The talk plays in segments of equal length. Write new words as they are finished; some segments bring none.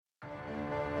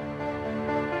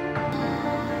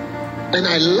And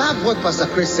I love what Pastor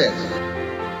Chris said.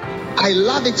 I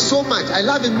love it so much. I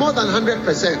love it more than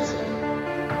 100%.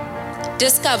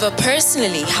 Discover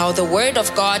personally how the Word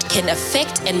of God can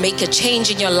affect and make a change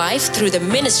in your life through the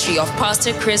ministry of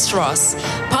Pastor Chris Ross.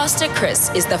 Pastor Chris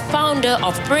is the founder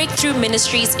of Breakthrough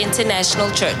Ministries International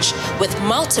Church with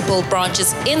multiple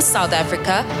branches in South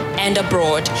Africa and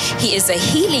abroad. He is a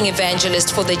healing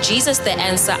evangelist for the Jesus the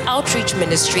Answer Outreach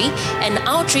Ministry, an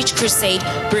outreach crusade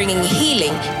bringing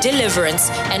healing, deliverance,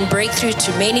 and breakthrough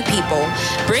to many people.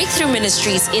 Breakthrough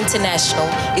Ministries International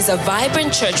is a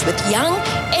vibrant church with young,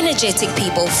 energetic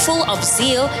people full of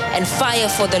zeal and fire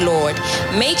for the Lord.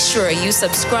 Make sure you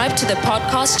subscribe to the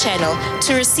podcast channel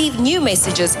to receive new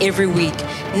messages every week.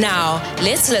 Now,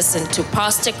 let's listen to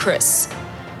Pastor Chris.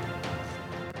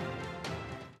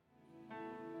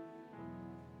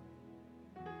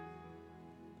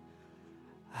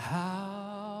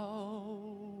 How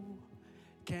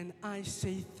can I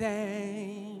say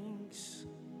thanks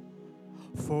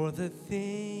for the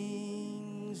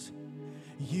things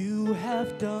you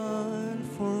have done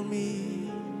for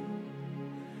me?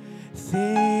 Things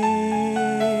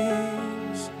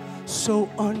so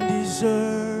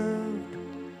undeserved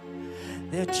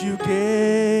that you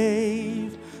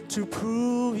gave to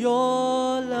prove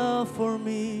your love for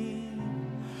me.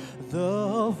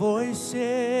 The voices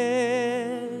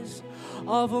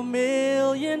of a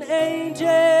million angels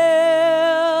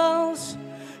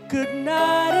could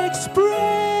not express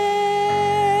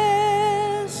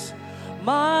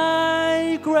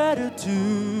my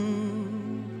gratitude.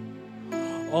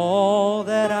 All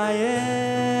that I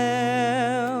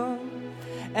am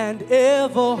and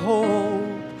ever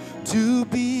hope to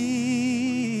be,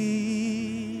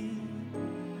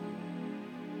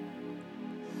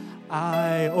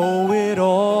 I owe it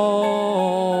all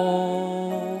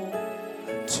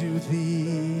to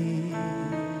thee.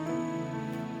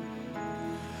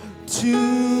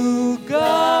 To God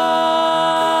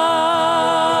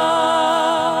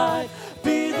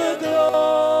be the glory.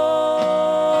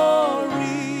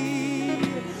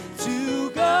 To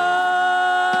God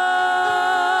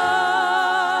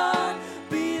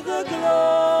be the glory.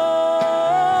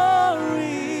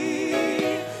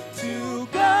 To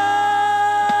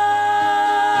God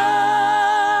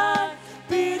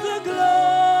be the glory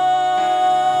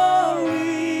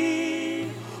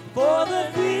for the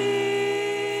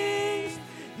things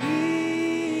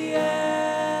He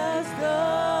has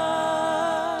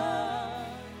done.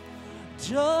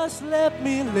 Just let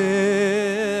me live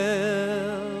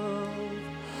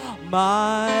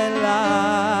my life.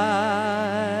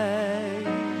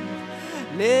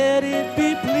 Let it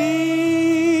be pleasing,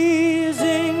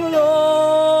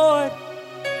 Lord,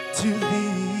 to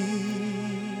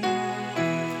thee.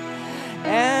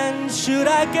 And should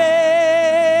I gain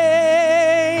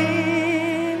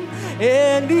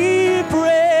any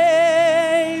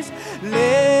praise,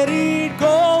 let it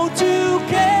go to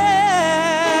Calvary.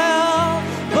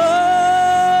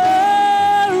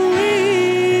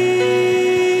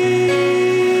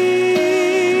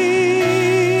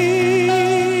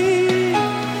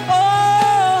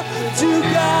 Oh, to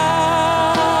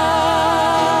God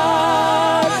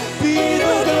be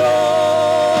the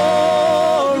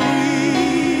glory.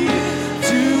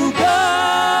 To God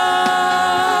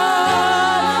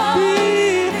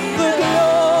be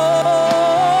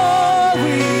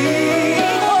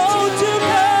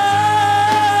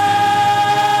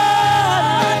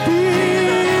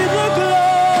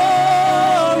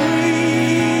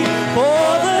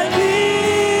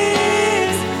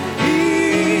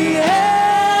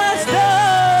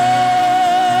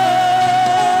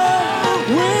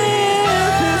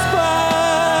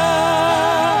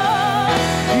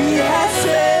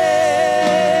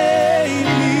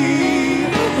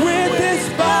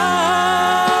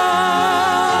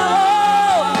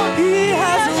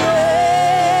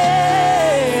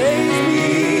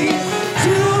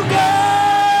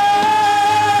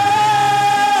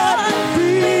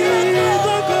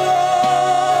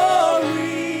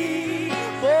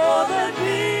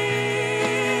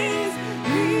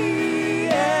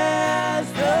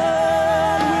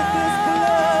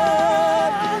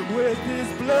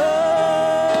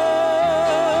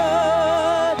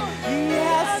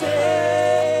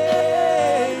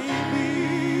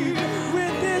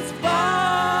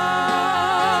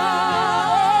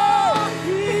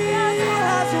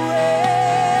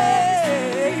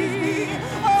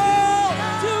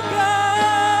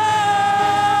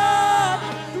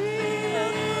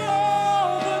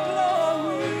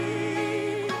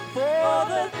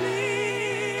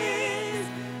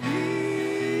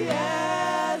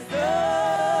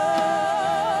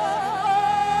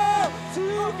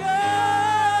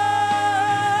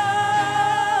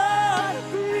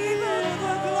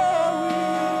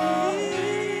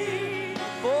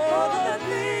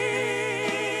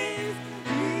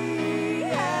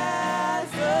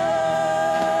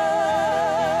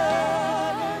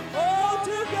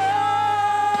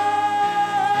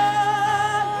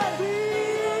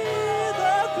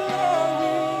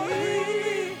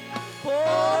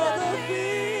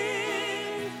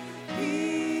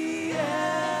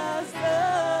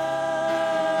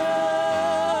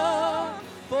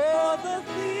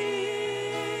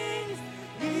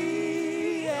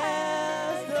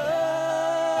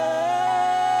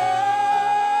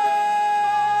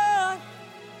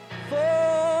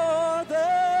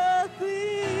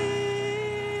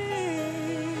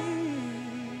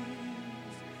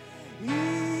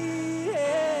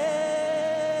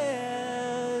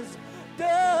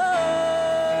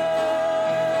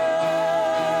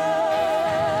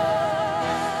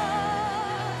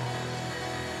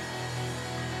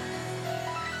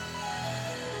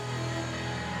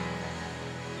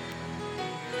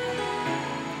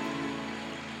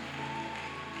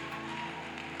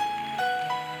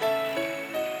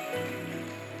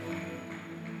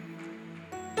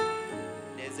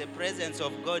presence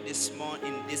of God this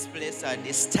morning in this place at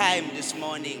this time this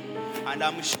morning. And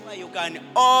I'm sure you can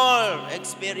all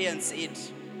experience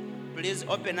it. Please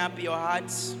open up your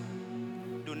hearts.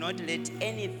 Do not let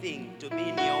anything to be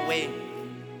in your way.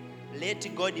 Let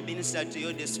God minister to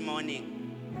you this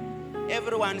morning.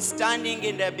 Everyone standing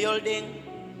in the building,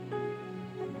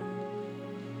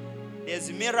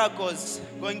 there's miracles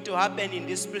going to happen in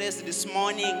this place this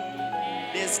morning.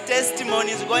 There's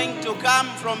testimonies going to come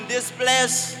from this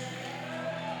place.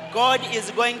 God is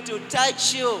going to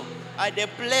touch you at the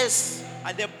place,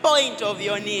 at the point of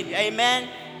your need. Amen.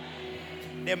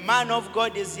 The man of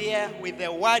God is here with the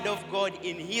word of God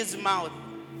in his mouth.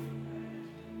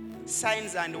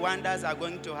 Signs and wonders are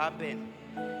going to happen.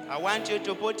 I want you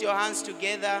to put your hands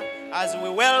together as we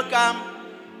welcome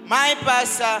my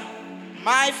pastor,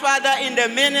 my father in the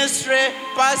ministry,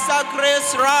 Pastor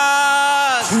Chris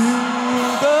Ross.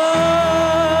 To God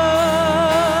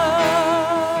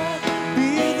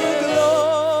be the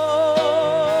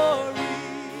glory.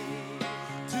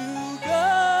 To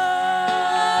God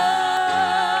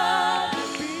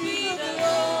be the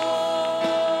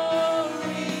glory.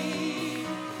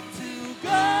 To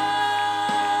God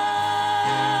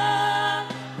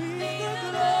be the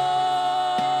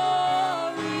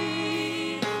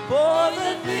glory for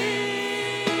the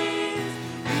things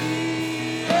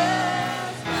He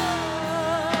has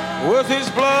done. With his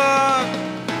blood,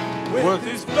 with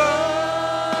his blood,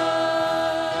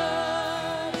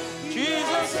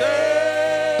 Jesus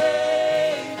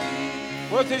saved me.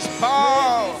 With his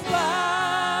power,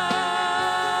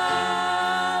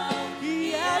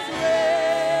 He has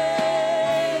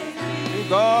raised me. to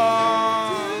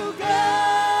God. To God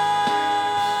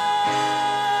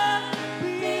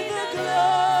be the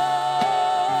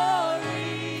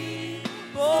glory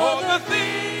for the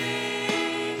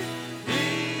things He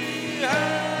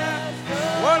has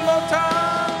done. One more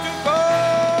time,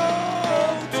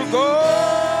 to go.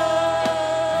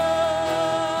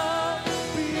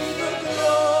 Be the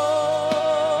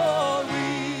glory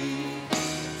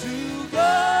to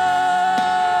God.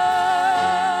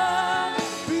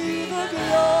 Be the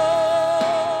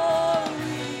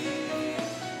glory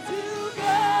to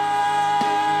God.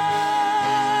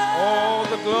 All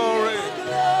the glory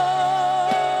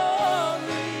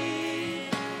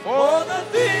For the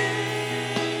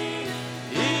things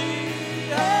he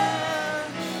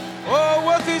has. Oh,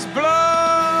 with his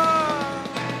blood,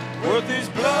 with his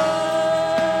blood,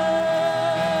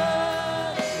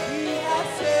 He has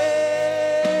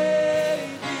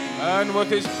saved me. and with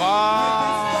his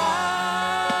power,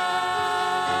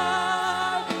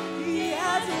 He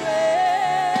has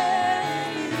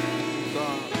raised me.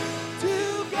 To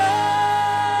God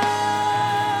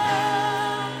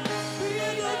be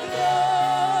the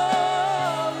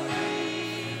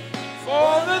glory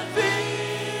for the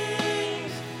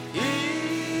things he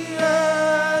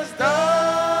has done.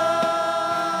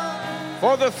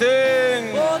 For the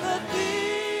things for the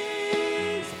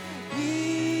things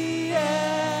He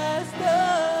has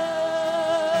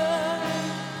done.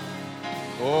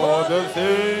 for the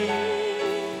things.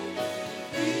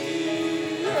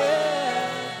 He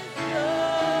has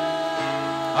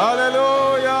done.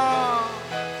 Hallelujah.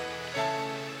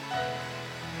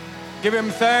 Give him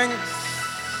thanks.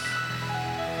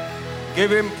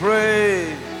 Give him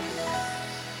praise.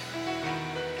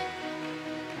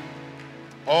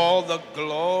 All the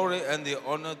glory and the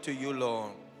honor to you,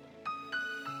 Lord.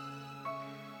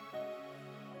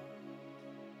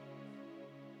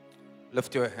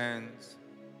 Lift your hands.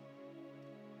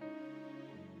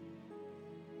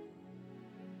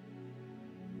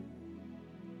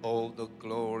 All the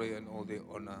glory and all the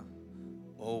honor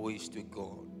always to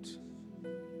God.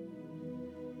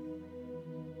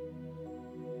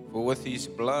 For with his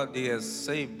blood he has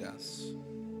saved us,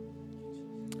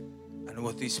 and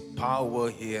with his power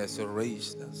he has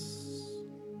raised us.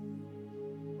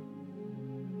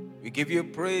 We give you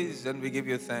praise and we give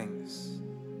you thanks.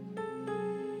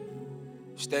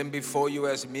 Stand before you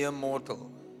as mere mortal,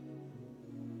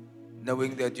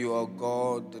 knowing that you are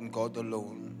God and God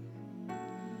alone.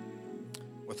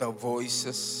 With our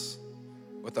voices,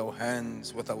 with our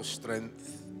hands, with our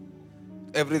strength,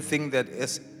 everything that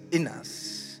is in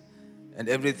us and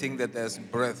everything that has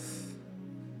breath,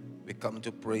 we come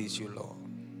to praise you, Lord.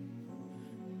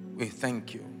 We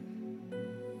thank you.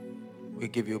 We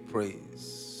give you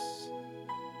praise.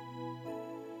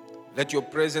 Let your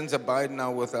presence abide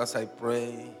now with us, I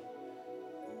pray,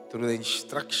 through the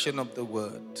instruction of the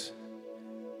word,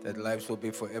 that lives will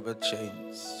be forever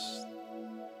changed.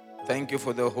 Thank you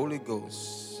for the Holy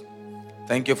Ghost.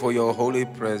 Thank you for your holy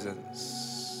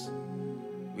presence.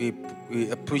 We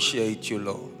appreciate you,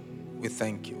 Lord. We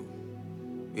thank you.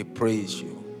 We praise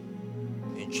you.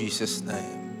 In Jesus'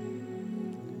 name.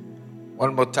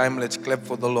 One more time, let's clap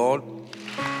for the Lord.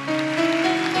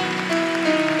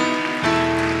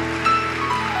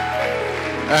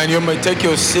 And you may take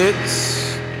your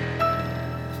seats.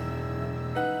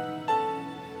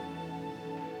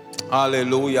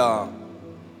 Hallelujah.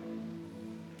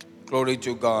 Glory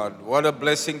to God. What a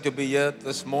blessing to be here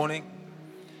this morning.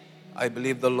 I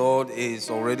believe the Lord is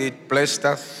already blessed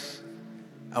us,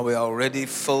 and we are already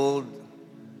filled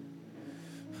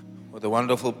with the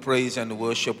wonderful praise and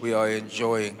worship we are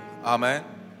enjoying. Amen.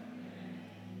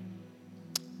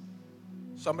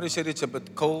 Somebody said it's a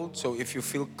bit cold, so if you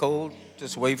feel cold,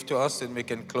 just wave to us and we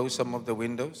can close some of the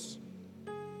windows.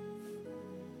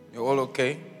 You're all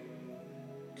okay?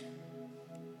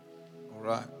 All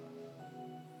right.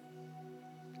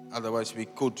 Otherwise, we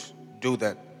could do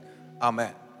that.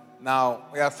 Amen. Now,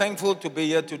 we are thankful to be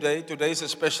here today. Today is a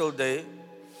special day.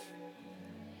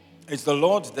 It's the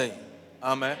Lord's Day.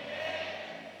 Amen.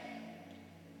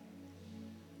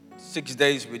 6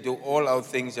 days we do all our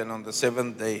things, and on the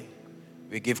 7th day,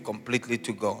 we give completely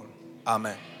to God.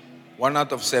 Amen. 1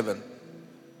 out of 7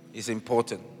 is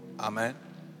important. Amen.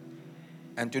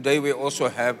 And today we also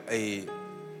have a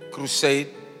crusade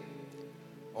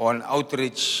or an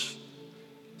outreach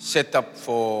set up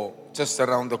for just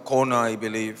around the corner, I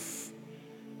believe,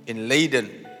 in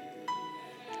Leiden.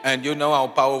 And you know how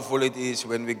powerful it is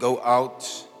when we go out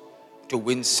to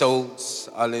win souls.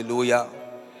 Hallelujah.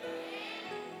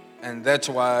 And that's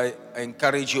why I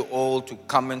encourage you all to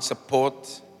come and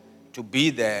support, to be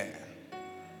there.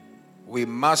 We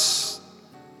must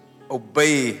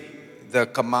obey the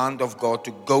command of God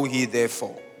to go ye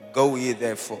therefore. Go ye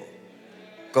therefore.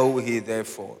 Go ye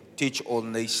therefore. Teach all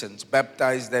nations.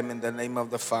 Baptize them in the name of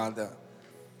the Father,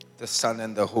 the Son,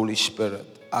 and the Holy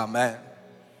Spirit. Amen.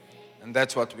 And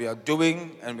that's what we are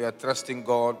doing, and we are trusting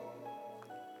God.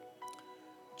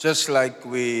 Just like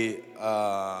we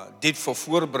did for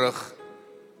Voorbrug,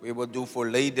 we will do for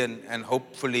Leiden, and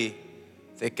hopefully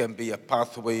there can be a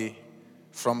pathway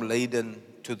from Leiden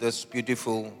to this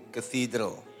beautiful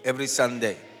cathedral every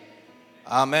Sunday.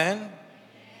 Amen.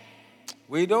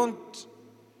 We don't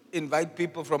invite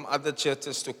people from other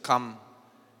churches to come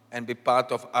and be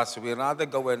part of us. We rather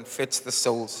go and fetch the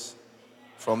souls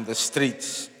from the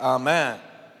streets. Amen.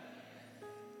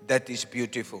 That is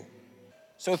beautiful.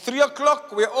 So 3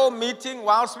 o'clock, we're all meeting.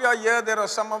 Whilst we are here, there are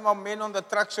some of our men on the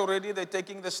trucks already. They're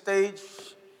taking the stage.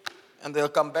 And they'll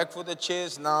come back for the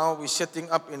chairs now. We're setting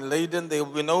up in Leiden. There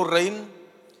will be no rain.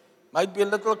 Might be a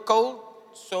little cold.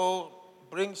 So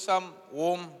bring some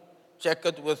warm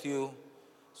jacket with you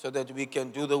so that we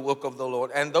can do the work of the Lord.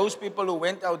 And those people who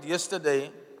went out yesterday,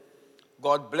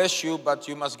 God bless you, but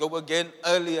you must go again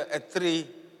earlier at 3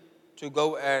 to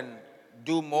go and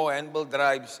do more handball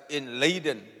drives in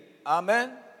Leiden.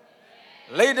 Amen.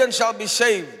 Leiden shall be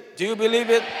saved. Do you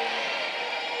believe it?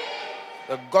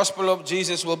 The gospel of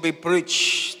Jesus will be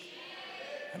preached.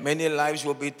 Many lives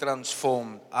will be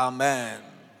transformed. Amen.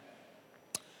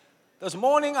 This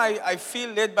morning I feel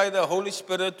led by the Holy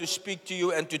Spirit to speak to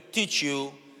you and to teach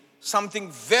you something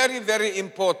very, very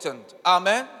important.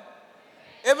 Amen.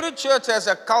 Every church has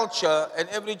a culture, and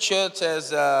every church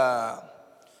has a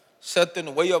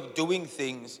certain way of doing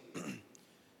things.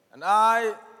 And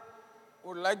I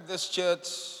would like this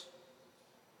church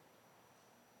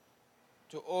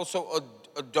to also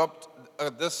adopt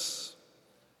this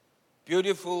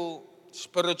beautiful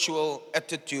spiritual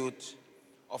attitude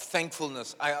of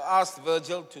thankfulness. I asked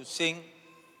Virgil to sing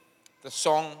the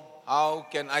song, How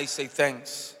Can I Say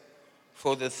Thanks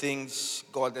for the Things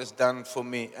God Has Done for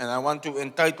Me? And I want to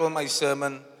entitle my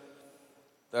sermon,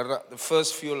 the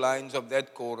first few lines of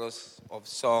that chorus of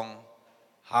song,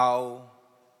 How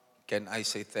Can I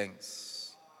Say Thanks?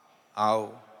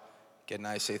 How can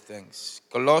I say thanks?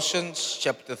 Colossians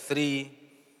chapter 3,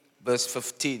 verse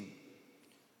 15.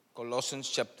 Colossians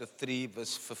chapter 3,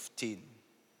 verse 15.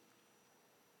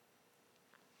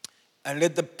 And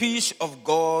let the peace of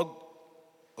God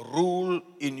rule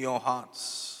in your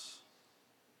hearts,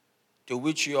 to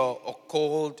which you are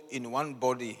called in one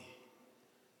body,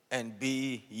 and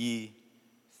be ye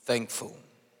thankful.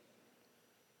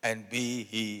 And be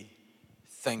ye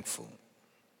thankful.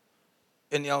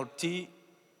 NLT,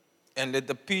 and let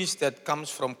the peace that comes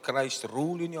from Christ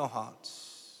rule in your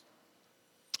hearts.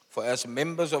 For as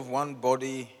members of one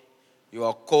body, you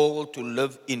are called to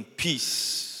live in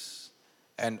peace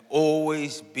and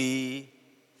always be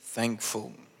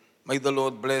thankful. May the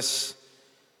Lord bless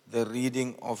the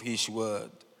reading of His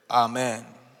word. Amen.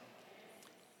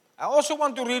 I also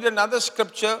want to read another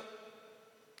scripture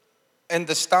in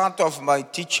the start of my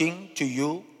teaching to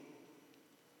you.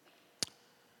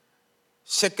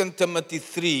 2 Timothy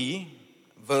 3,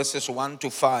 verses 1 to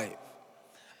 5.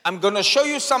 I'm going to show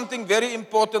you something very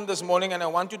important this morning, and I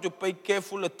want you to pay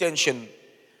careful attention.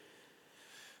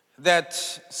 That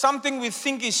something we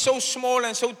think is so small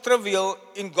and so trivial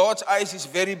in God's eyes is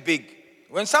very big.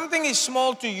 When something is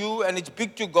small to you and it's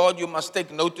big to God, you must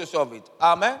take notice of it.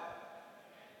 Amen?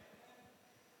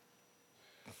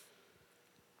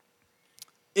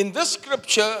 In this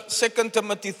scripture, 2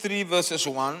 Timothy 3 verses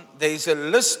 1, there is a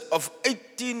list of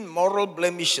 18 moral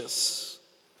blemishes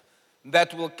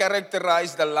that will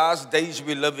characterize the last days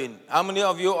we live in. How many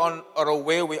of you are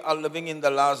aware we are living in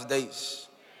the last days?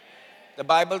 The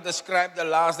Bible describes the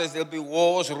last days. There'll be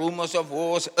wars, rumors of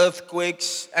wars,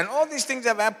 earthquakes, and all these things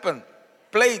have happened.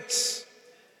 Plagues.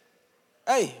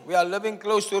 Hey, we are living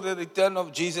close to the return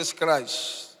of Jesus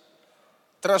Christ.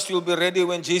 Trust you'll be ready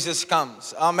when Jesus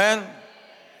comes. Amen.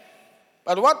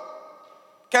 But what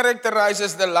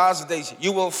characterizes the last days?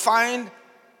 You will find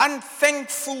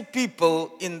unthankful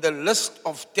people in the list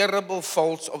of terrible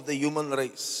faults of the human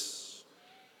race.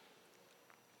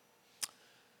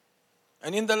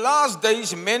 And in the last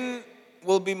days, men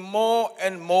will be more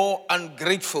and more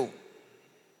ungrateful.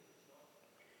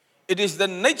 It is the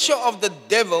nature of the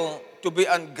devil to be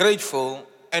ungrateful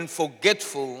and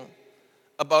forgetful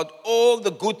about all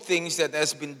the good things that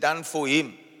has been done for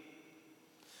him.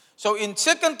 So in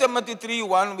 2 Timothy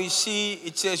 3:1, we see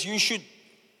it says, you should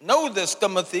know this,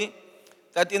 Timothy,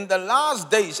 that in the last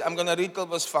days, I'm going to read till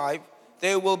verse 5,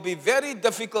 there will be very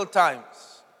difficult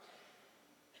times.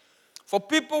 For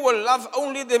people will love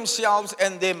only themselves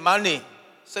and their money.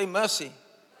 Say mercy.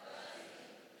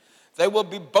 They will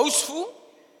be boastful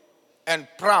and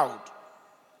proud,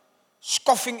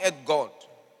 scoffing at God,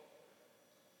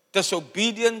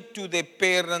 disobedient to their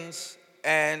parents,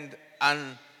 and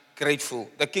ungrateful.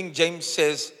 The King James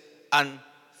says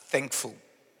unthankful.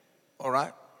 All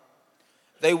right?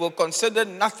 They will consider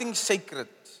nothing sacred.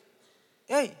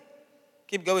 Hey,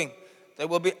 keep going. They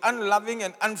will be unloving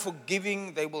and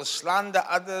unforgiving. They will slander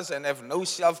others and have no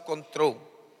self-control.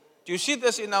 Do you see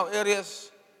this in our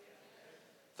areas?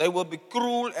 They will be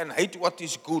cruel and hate what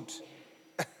is good.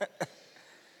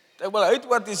 They will hate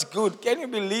what is good. Can you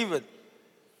believe it?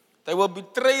 They will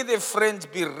betray their friends,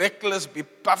 be reckless, be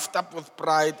puffed up with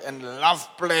pride, and love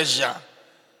pleasure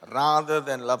rather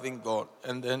than loving God.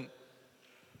 And then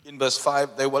in verse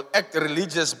 5, they will act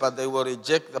religious, but they will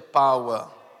reject the power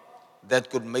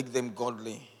that could make them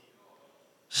godly.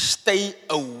 Stay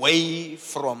away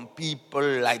from people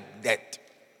like that.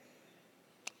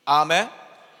 Amen?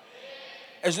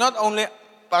 It's not only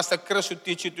Pastor Chris who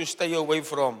teach you to stay away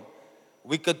from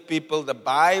wicked people. The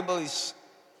Bible is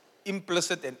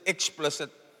implicit and explicit.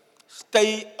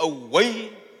 Stay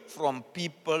away from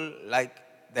people like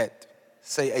that.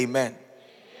 Say amen.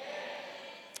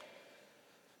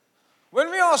 When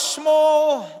we are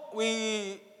small,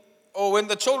 when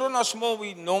the children are small,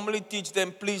 we normally teach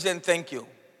them please and thank you.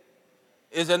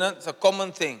 Isn't it? It's a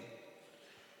common thing.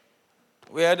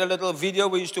 We had a little video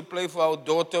we used to play for our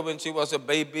daughter when she was a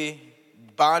baby.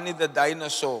 Barney the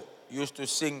dinosaur used to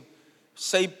sing,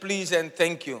 say please and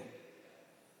thank you.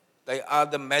 They are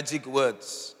the magic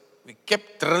words. We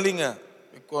kept drilling her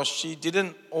because she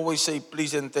didn't always say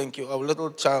please and thank you. Our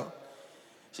little child,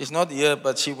 she's not here,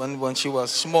 but when she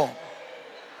was small.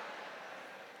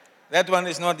 That one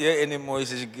is not here anymore.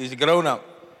 He's grown up.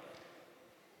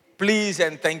 Please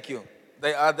and thank you.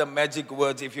 They are the magic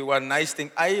words. If you want nice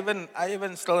things, I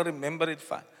even still remember it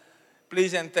fine.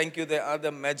 Please and thank you. They are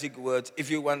the magic words. If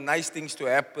you want nice things to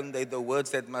happen, they're the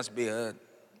words that must be heard.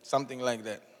 Something like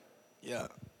that. Yeah.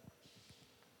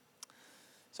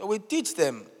 So we teach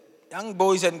them, young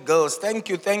boys and girls, thank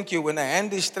you, thank you. When a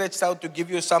hand is stretched out to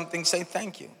give you something, say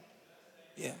thank you.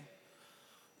 Yeah.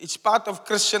 It's part of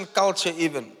Christian culture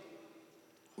even.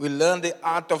 We learn the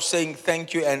art of saying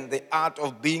thank you and the art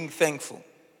of being thankful.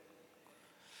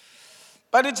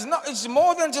 But it's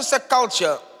more than just a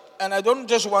culture. And I don't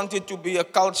just want it to be a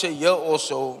culture here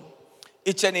also.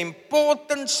 It's an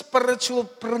important spiritual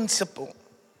principle.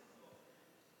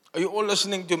 Are you all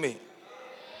listening to me?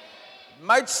 It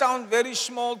might sound very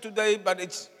small today, but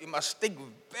you must take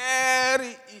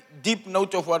very deep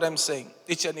note of what I'm saying.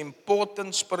 It's an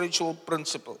important spiritual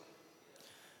principle.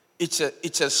 It's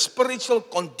a spiritual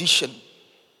condition.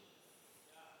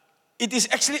 It is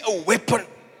actually a weapon.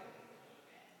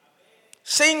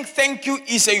 Saying thank you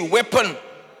is a weapon.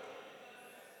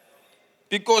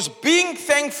 Because being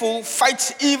thankful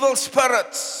fights evil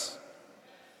spirits.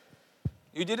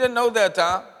 You didn't know that,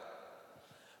 huh?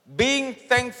 Being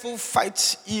thankful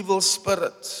fights evil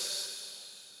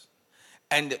spirits.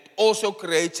 And it also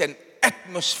creates an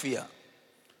atmosphere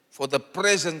for the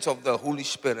presence of the Holy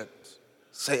Spirit.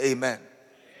 Say amen.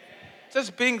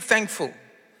 Just being thankful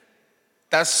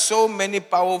does so many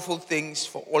powerful things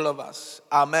for all of us.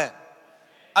 Amen.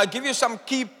 I'll give you some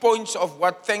key points of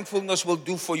what thankfulness will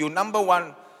do for you. Number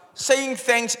one, saying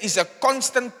thanks is a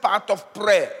constant part of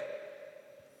prayer.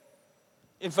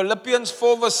 In Philippians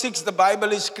 4 verse 6, the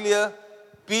Bible is clear.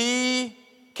 Be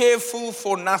careful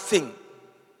for nothing.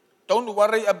 Don't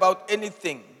worry about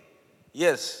anything.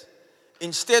 Yes.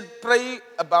 Instead, pray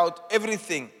about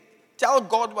everything. Tell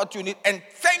God what you need and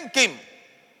thank Him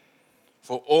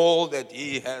for all that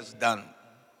He has done.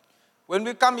 When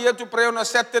we come here to pray on a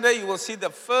Saturday, you will see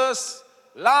the first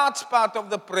large part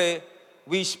of the prayer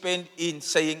we spend in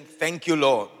saying, thank you,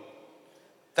 Lord.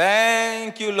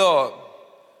 Thank you, Lord.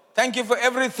 Thank you for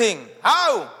everything.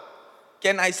 How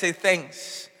can I say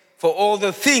thanks for all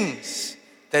the things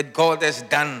that God has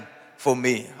done for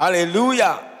me?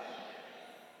 Hallelujah.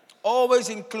 Always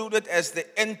included as the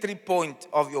entry point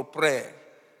of your prayer,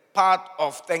 part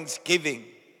of thanksgiving.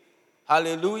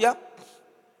 Hallelujah.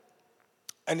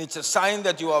 And it's a sign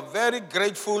that you are very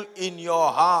grateful in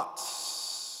your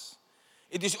hearts.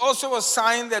 It is also a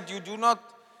sign that you do not,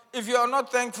 if you are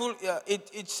not thankful,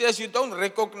 it says you don't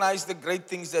recognize the great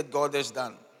things that God has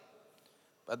done.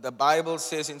 But the Bible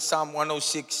says in Psalm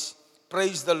 106,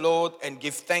 praise the Lord and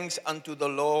give thanks unto the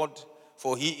Lord,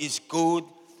 for He is good,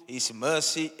 His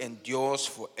mercy endures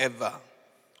forever.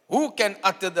 Who can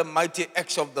utter the mighty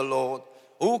acts of the Lord?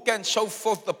 Who can show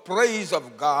forth the praise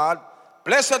of God?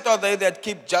 Blessed are they that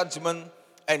keep judgment,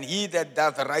 and he that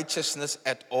doth righteousness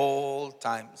at all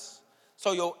times.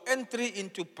 So your entry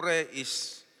into prayer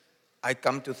is, I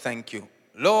come to thank you.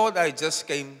 Lord, I just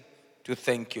came to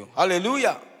thank you.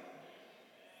 Hallelujah.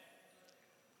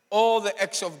 All the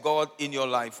acts of God in your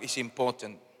life is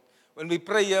important. When we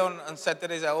pray here on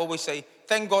Saturdays, I always say,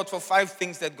 thank God for 5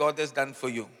 things that God has done for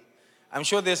you. I'm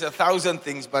sure there's 1,000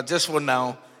 things, but just for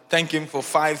now, thank Him for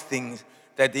 5 things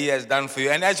that He has done for you.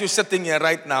 And as you're sitting here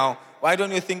right now, why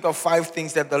don't you think of 5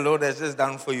 things that the Lord has just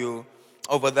done for you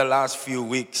over the last few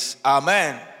weeks?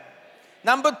 Amen.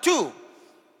 Number 2,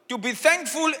 to be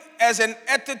thankful as an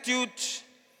attitude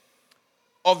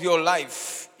of your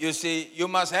life. You see, you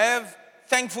must have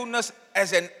thankfulness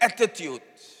as an attitude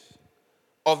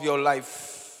of your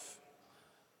life.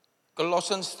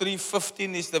 Colossians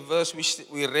 3:15 is the verse which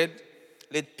we read.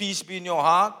 Let peace be in your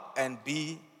heart and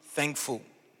be thankful.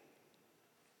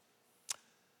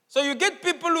 So you get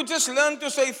people who just learn to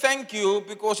say thank you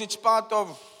because it's part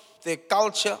of their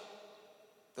culture.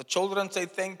 The children say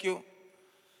thank you.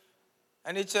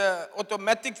 And it's an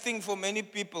automatic thing for many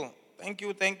people. Thank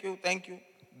you, thank you, thank you.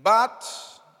 But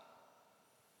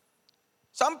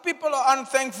some people are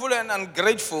unthankful and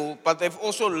ungrateful, but they've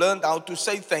also learned how to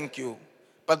say thank you,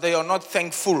 but they are not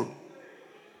thankful.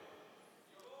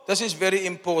 This is very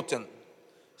important.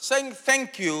 Saying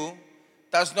thank you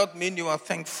does not mean you are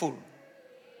thankful.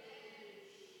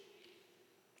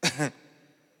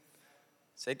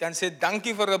 Sy kan sê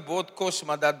dankie vir 'n bord kos,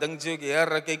 maar dan dink sy,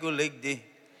 Here, kyk hoe lyk die.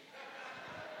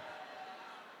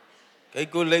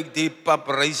 Kyk hoe lyk die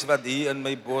paprys wat hier in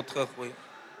my bord gegooi.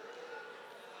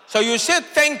 So you said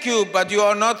thank you, but you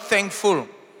are not thankful.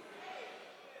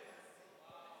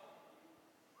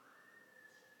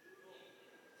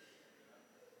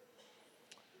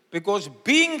 Because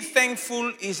being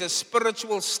thankful is a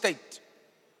spiritual state.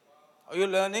 Are you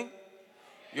learning?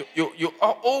 You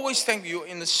are always thankful. You're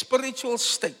in a spiritual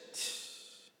state.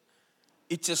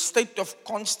 It's a state of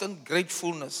constant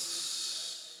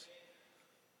gratefulness.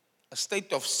 A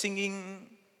state of singing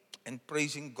and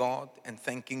praising God and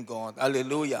thanking God.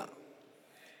 Hallelujah.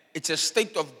 It's a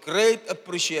state of great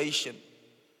appreciation.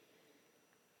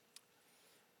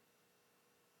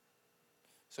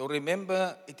 So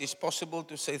remember, it is possible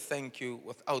to say thank you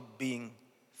without being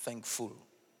thankful.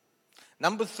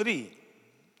 Number 3,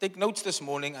 take notes this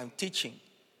morning, I'm teaching.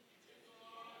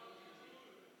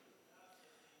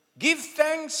 Give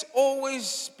thanks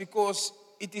always because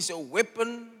it is a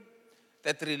weapon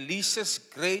that releases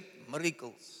great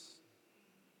miracles.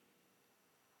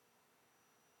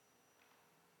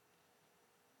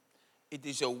 It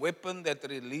is a weapon that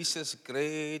releases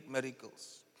great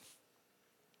miracles.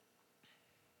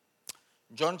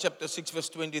 John chapter 6 verse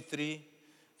 23,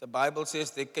 the Bible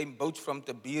says there came boats from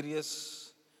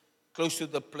Tiberias, close to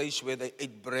the place where they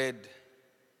ate bread.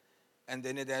 And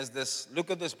then it has this, look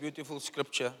at this beautiful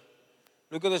scripture.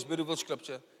 Look at this beautiful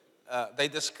scripture. They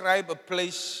describe a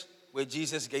place where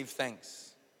Jesus gave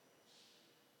thanks.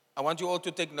 I want you all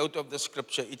to take note of the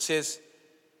scripture. It says,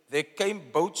 there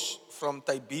came boats from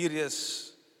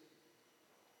Tiberias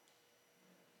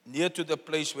near to the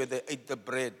place where they ate the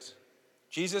bread.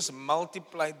 Jesus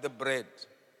multiplied the bread.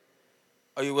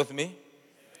 Are you with me?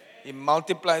 He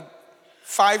multiplied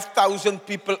 5,000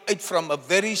 people ate from a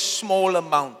very small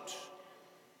amount.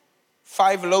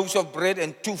 5 loaves of bread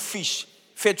and 2 fish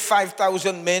fed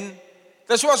 5,000 men.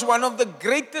 This was one of the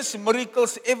greatest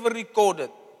miracles ever recorded.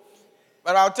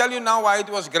 But I'll tell you now why it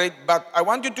was great. But I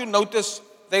want you to notice,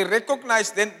 they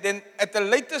recognized, then at a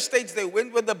later stage, they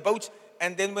went with the boats.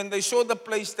 And then when they saw the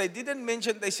place, they didn't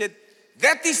mention, they said,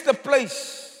 that is the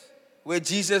place where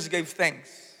Jesus gave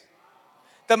thanks.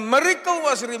 The miracle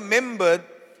was remembered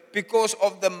because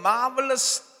of the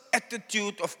marvelous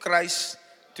attitude of Christ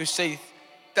to say,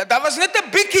 that was not a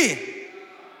biggie.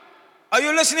 Are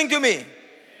you listening to me?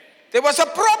 There was a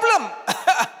problem.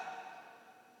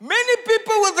 Many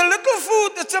people with a little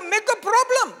food, it's a mega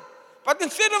problem. But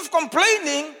instead of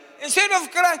complaining, instead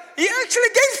of crying, he actually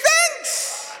gave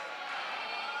thanks.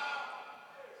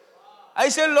 I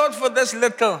say, Lord, for this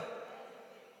little,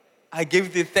 I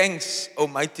give thee thanks,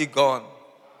 Almighty God.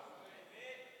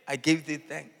 I give thee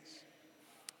thanks.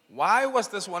 Why was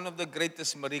this one of the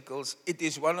greatest miracles? It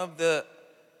is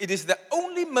the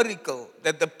only miracle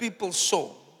that the people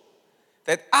saw,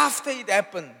 that after it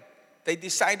happened, they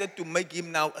decided to make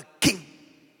him now a king.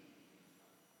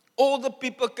 All the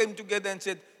people came together and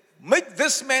said, make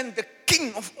this man the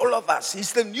king of all of us.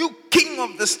 He's the new king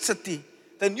of this city,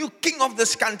 the new king of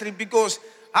this country, because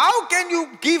how can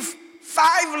you give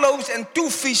 5 loaves and 2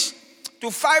 fish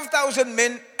to 5,000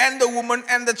 men and the woman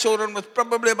and the children with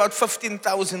probably about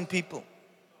 15,000 people?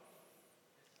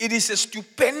 It is a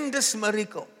stupendous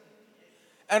miracle.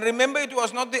 And remember, it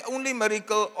was not the only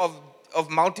miracle of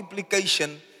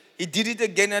multiplication. He did it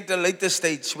again at a later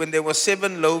stage when there were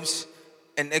 7 loaves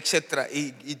and etc.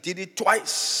 He did it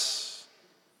twice.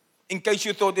 In case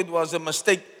you thought it was a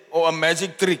mistake or a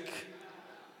magic trick,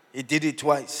 he did it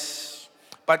twice.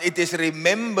 But it is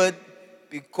remembered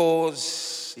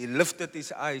because he lifted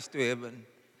his eyes to heaven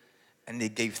and he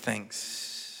gave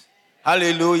thanks.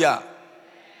 Hallelujah.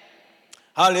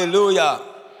 Hallelujah.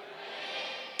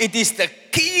 It is the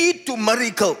key to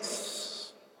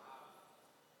miracles.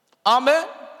 Amen.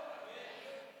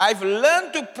 I've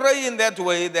learned to pray in that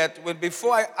way, that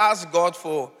before I ask God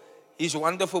for his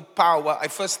wonderful power, I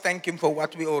first thank him for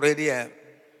what we already have.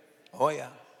 Oh yeah.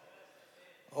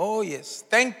 Oh yes.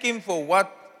 Thank him for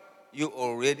what you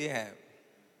already have.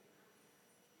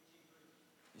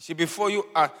 You see, before you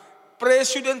ask, prayer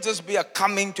shouldn't just be a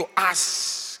coming to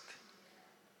ask.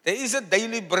 There is a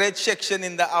daily bread section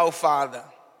in the Our Father.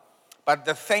 But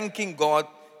the thanking God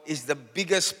is the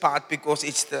biggest part, because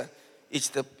it's the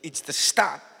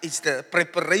start. It's the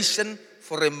preparation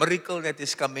for a miracle that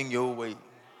is coming your way.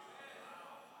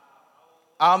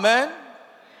 Amen.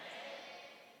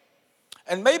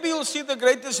 And maybe you'll see the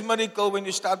greatest miracle when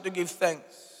you start to give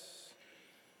thanks.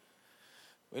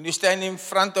 When you stand in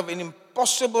front of an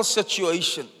impossible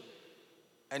situation.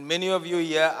 And many of you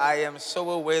here, I am so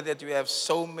aware that you have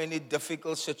so many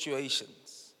difficult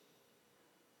situations.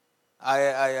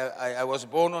 I was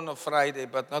born on a Friday,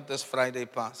 but not this Friday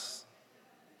past.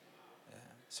 Yeah.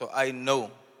 So I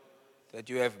know that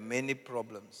you have many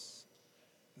problems.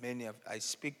 I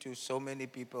speak to so many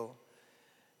people,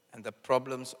 and the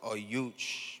problems are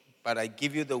huge. But I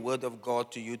give you the word of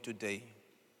God to you today.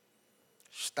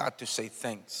 Start to say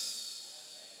thanks.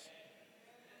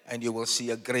 And you will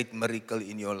see a great miracle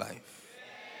in your life.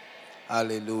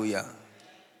 Hallelujah.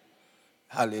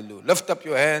 Hallelujah. Lift up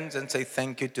your hands and say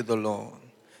thank you to the Lord.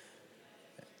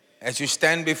 As you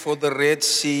stand before the Red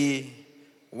Sea,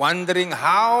 wondering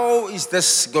how is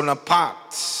this going to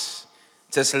part,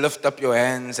 just lift up your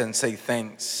hands and say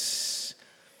thanks.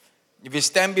 If you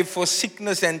stand before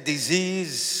sickness and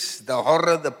disease, the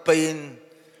horror, the pain,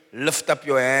 lift up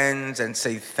your hands and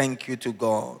say thank you to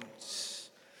God.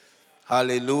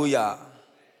 Hallelujah.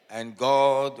 And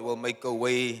God will make a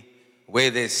way where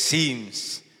there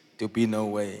seems to be no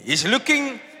way. He's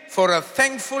looking for a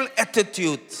thankful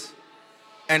attitude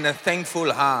and a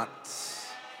thankful heart.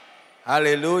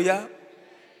 Hallelujah.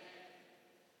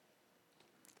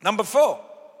 Number 4.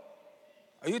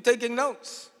 Are you taking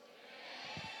notes?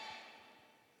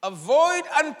 Avoid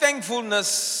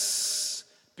unthankfulness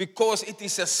because it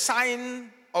is a sign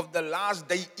of the last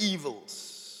day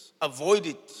evils. Avoid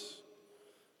it.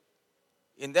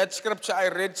 In that scripture I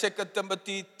read, 2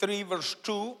 Timothy 3 verse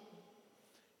 2,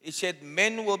 it said,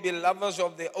 men will be lovers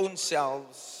of their own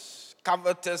selves,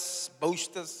 covetous,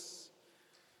 boasters,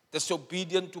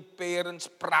 disobedient to parents,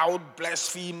 proud,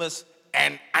 blasphemous,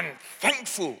 and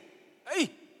unthankful.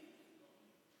 Hey,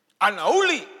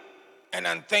 unholy and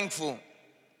unthankful.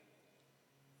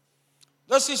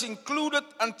 This is included,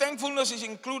 unthankfulness is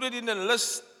included in a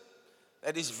list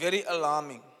that is very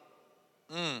alarming.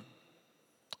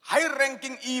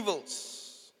 High-ranking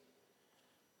evils.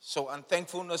 So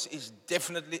unthankfulness is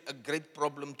definitely a great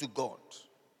problem to God.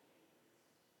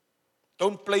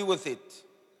 Don't play with it.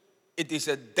 It is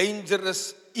a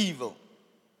dangerous evil.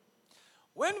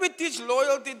 When we teach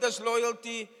loyalty,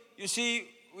 disloyalty, you see,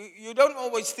 you don't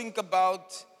always think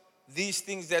about these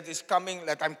things that is coming,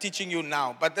 like I'm teaching you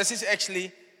now. But this is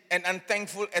actually an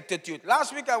unthankful attitude.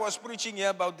 Last week I was preaching here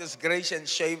about disgrace and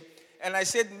shame. And I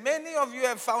said, many of you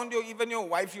have found you, even your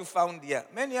wife you found here.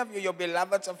 Many of you, your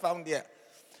beloveds are found here.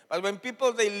 But when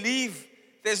people, they leave,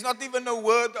 there's not even a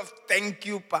word of thank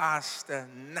you, Pastor.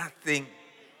 Nothing.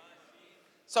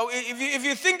 So if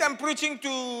you think I'm preaching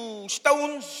to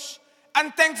stones,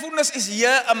 unthankfulness is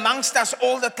here amongst us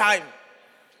all the time.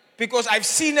 Because I've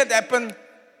seen it happen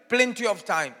plenty of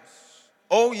times.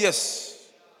 Oh, yes.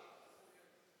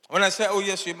 When I say, oh,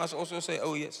 yes, you must also say,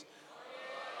 oh, yes.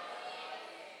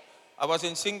 I was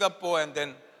in Singapore, and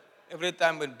then every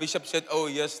time when Bishop said, oh,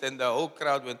 yes, then the whole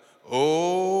crowd went,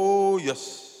 oh,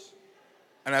 yes.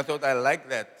 And I thought, I like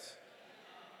that.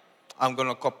 I'm going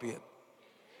to copy it.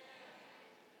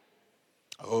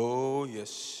 Oh,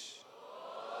 yes.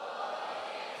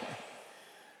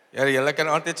 Ja, julle kan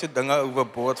altyd so dinge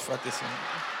overboord vat is.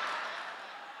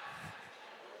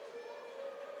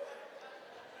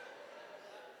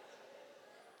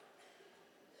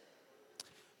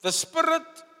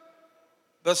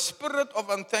 The spirit of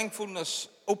unthankfulness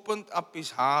opened up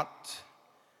his heart.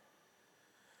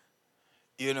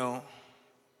 You know,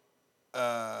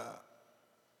 a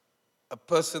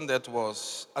person that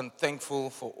was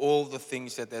unthankful for all the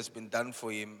things that has been done for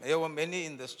him. There were many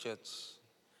in this church.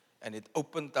 And it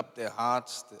opened up their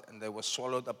hearts, and they were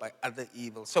swallowed up by other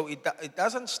evil. So it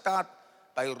doesn't start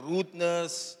by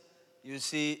rudeness, you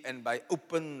see, and by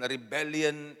open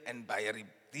rebellion, and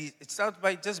it starts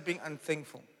by just being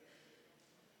unthankful.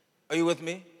 Are you with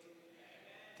me?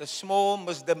 The small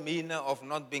misdemeanor of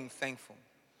not being thankful.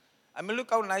 I mean,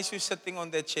 look how nice you're sitting on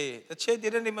that chair. The chair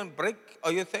didn't even break.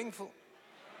 Are you thankful?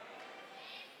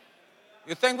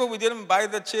 You're thankful we didn't buy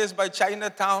the chairs by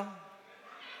Chinatown?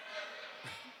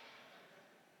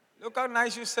 Look how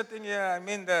nice you're sitting here. I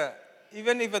mean,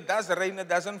 even if it does rain, it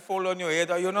doesn't fall on your head.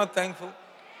 Are you not thankful?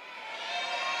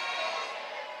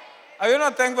 Are you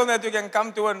not thankful that you can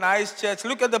come to a nice church?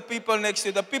 Look at the people next to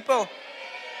you. The people,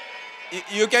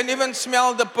 you can even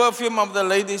smell the perfume of the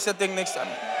lady sitting next to you.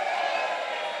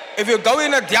 If you go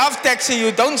in a Delft taxi,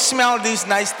 you don't smell these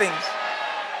nice things.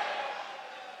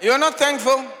 You're not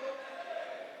thankful?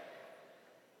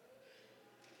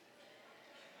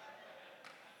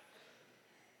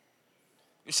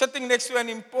 You're sitting next to an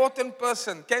important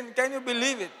person. Can you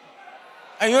believe it?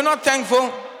 And you're not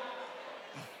thankful?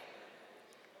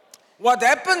 What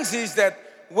happens is that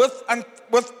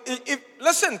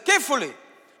listen carefully.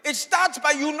 It starts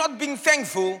by you not being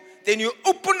thankful. Then you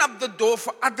open up the door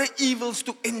for other evils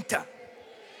to enter.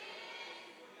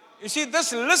 You see,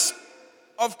 this list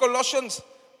of Timothy,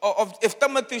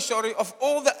 of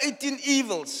all the 18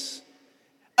 evils,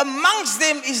 amongst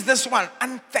them is this one,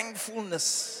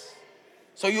 unthankfulness.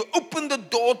 So you open the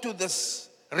door to this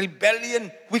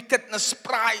rebellion, wickedness,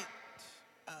 pride.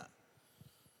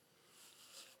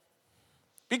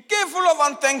 Be careful of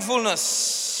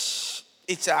unthankfulness.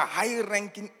 It's a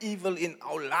high-ranking evil in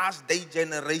our last day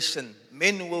generation.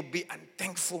 Men will be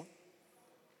unthankful.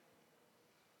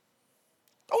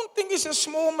 Don't think it's a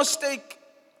small mistake.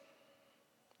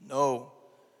 No,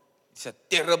 it's a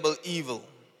terrible evil.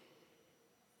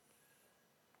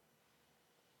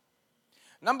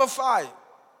 Number 5,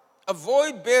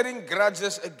 avoid bearing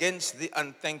grudges against the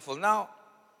unthankful. Now,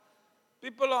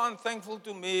 people are unthankful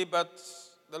to me, but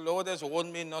the Lord has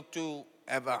warned me not to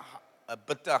have a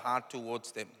bitter heart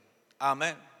towards them.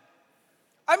 Amen.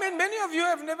 I mean, many of you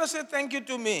have never said thank you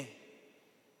to me.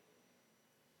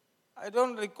 I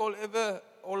don't recall ever,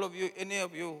 all of you, any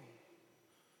of you.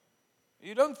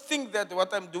 You don't think that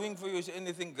what I'm doing for you is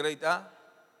anything great, huh?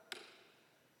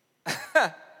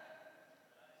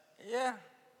 Yeah.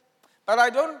 But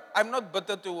I'm not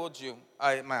bitter towards you.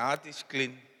 My heart is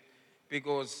clean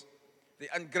because the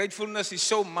ungratefulness is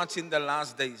so much in the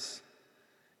last days.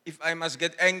 If I must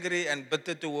get angry and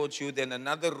bitter towards you, then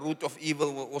another root of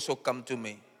evil will also come to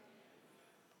me.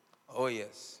 Oh,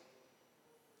 yes.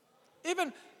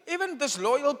 Even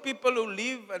disloyal people who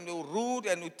leave and who rude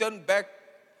and who turn back,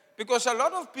 because a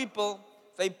lot of people,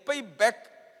 they pay back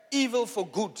evil for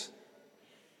good.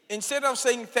 Instead of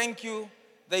saying thank you,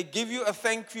 they give you a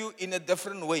thank you in a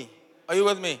different way. Are you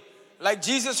with me? Like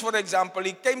Jesus, for example,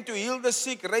 he came to heal the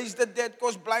sick, raise the dead,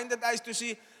 cause blinded eyes to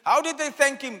see. How did they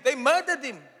thank him? They murdered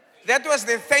him. That was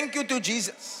their thank you to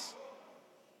Jesus.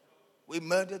 We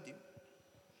murdered him.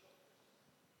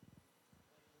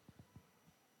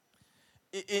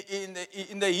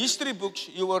 In the history books,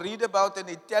 you will read about an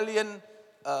Italian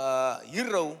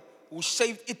hero who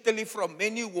saved Italy from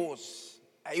many wars.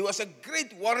 He was a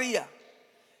great warrior.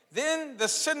 Then the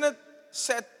Senate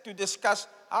sat to discuss,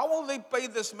 how will they pay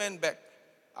this man back?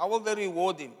 How will they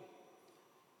reward him?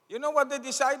 You know what they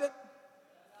decided?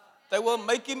 They will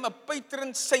make him a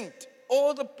patron saint.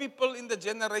 All the people in the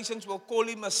generations will call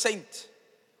him a saint.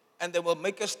 And they will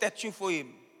make a statue for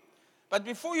him. But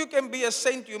before you can be a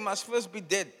saint, you must first be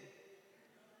dead.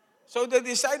 So they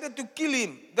decided to kill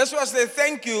him. This was their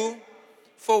thank you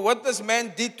for what this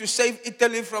man did to save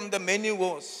Italy from the many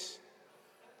wars.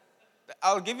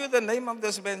 I'll give you the name of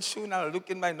this man soon. I'll look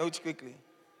in my notes quickly.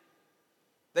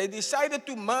 They decided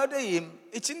to murder him.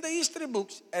 It's in the history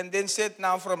books. And then said,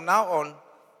 now from now on,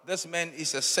 this man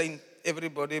is a saint.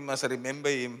 Everybody must remember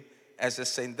him as a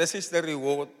saint. This is the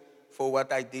reward for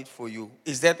what I did for you.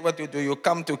 Is that what you do? You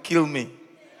come to kill me.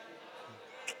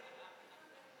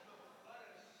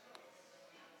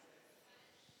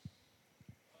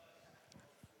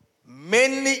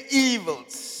 Many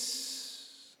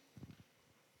evils.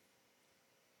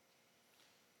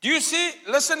 Do you see?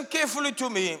 Listen carefully to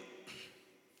me.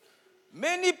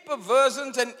 Many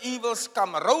perversions and evils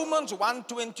come. Romans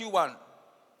 1:21.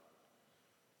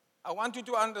 I want you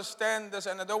to understand this,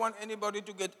 and I don't want anybody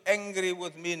to get angry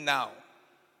with me now.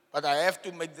 But I have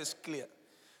to make this clear.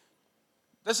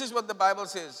 This is what the Bible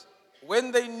says.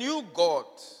 When they knew God,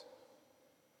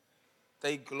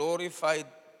 they glorified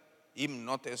him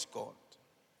not as God.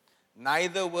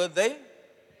 Neither were they.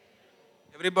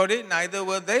 Everybody, neither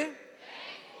were they.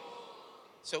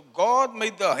 So God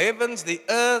made the heavens, the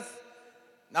earth.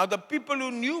 Now the people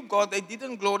who knew God, they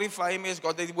didn't glorify him as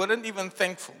God. They weren't even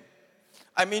thankful.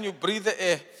 I mean, you breathe the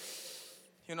air.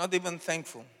 You're not even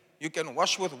thankful. You can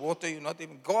wash with water. You're not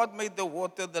even. God made the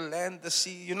water, the land, the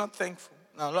sea. You're not thankful.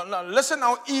 Now listen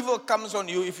how evil comes on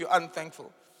you if you're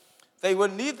unthankful. They were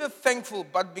neither thankful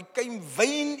but became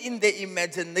vain in their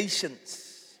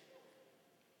imaginations.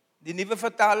 Die nuwe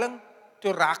vertaling,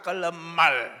 toe raak hulle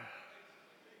mal.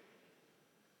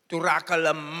 Toe raak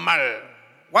hulle mal.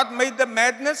 What made the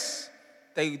madness?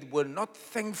 They were not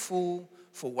thankful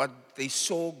for what they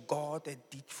saw God had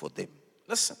did for them.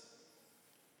 Listen.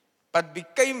 But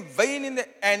became vain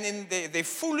in their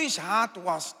foolish heart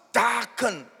was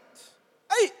darkened.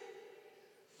 Hey.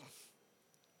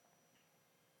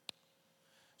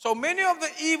 So many of the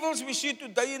evils we see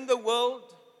today in the world,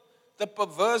 the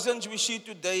perversions we see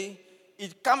today,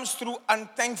 it comes through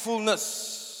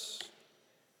unthankfulness.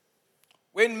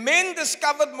 When men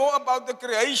discovered more about the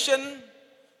creation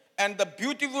and the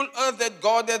beautiful earth that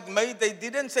God had made, they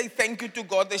didn't say thank you to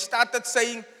God. They started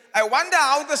saying, I wonder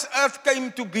how this earth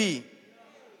came to be.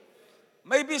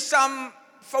 Maybe some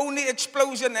phony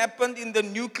explosion happened in the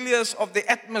nucleus of the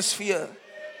atmosphere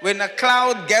when a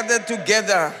cloud gathered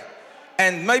together.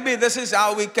 And maybe this is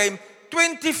how we came.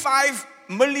 25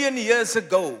 million years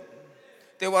ago,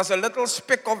 there was a little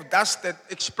speck of dust that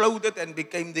exploded and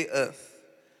became the earth.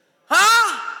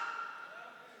 Huh?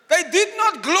 They did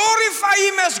not glorify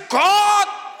him as God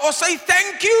or say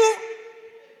thank you.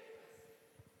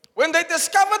 When they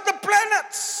discovered the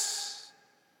planets,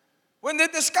 when they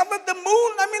discovered the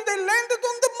moon, they landed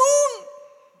on the moon.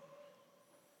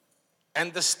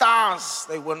 And the stars,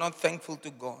 they were not thankful to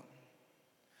God.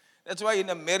 That's why in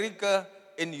America,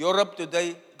 in Europe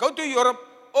today, go to Europe,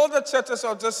 all the churches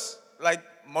are just like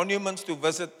monuments to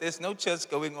visit. There's no church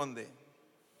going on there.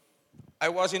 I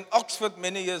was in Oxford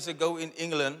many years ago in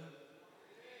England,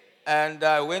 and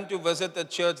I went to visit the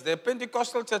church, the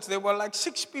Pentecostal church. There were like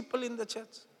 6 people in the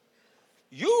church.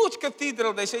 Huge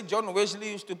cathedral. They say John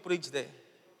Wesley used to preach there.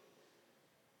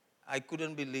 I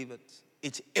couldn't believe it.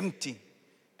 It's empty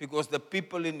because the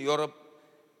people in Europe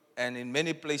and in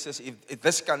many places, in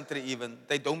this country even,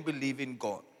 they don't believe in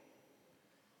God.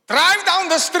 Drive down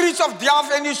the streets of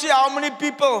Delft and you see how many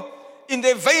people in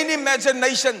their vain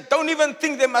imagination don't even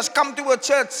think they must come to a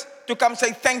church to come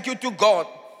say thank you to God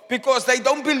because they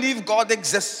don't believe God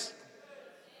exists.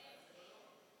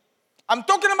 I'm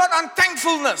talking about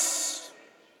unthankfulness.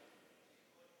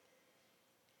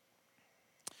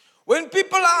 When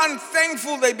people are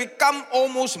unthankful, they become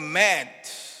almost mad.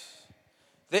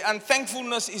 Their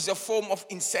unthankfulness is a form of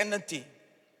insanity.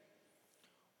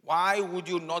 Why would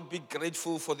you not be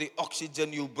grateful for the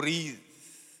oxygen you breathe,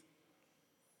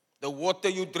 the water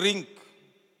you drink,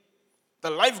 the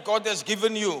life God has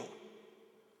given you?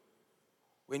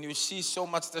 When you see so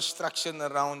much destruction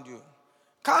around you,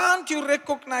 can't you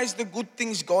recognize the good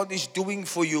things God is doing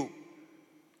for you?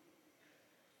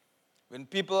 When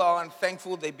people are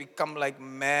unthankful, they become like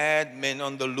madmen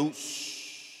on the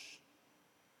loose.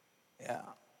 Yeah.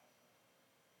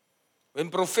 When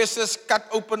professors cut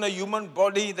open a human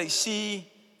body, they see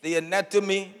the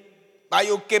anatomy,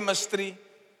 biochemistry,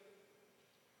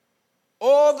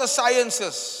 all the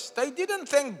sciences. They didn't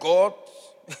thank God.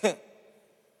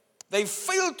 They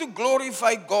failed to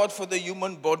glorify God for the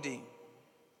human body.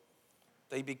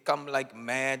 They become like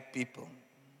mad people.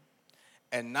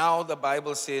 And now the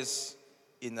Bible says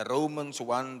in Romans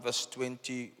 1 verse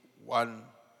 21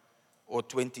 or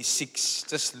 26,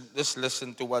 just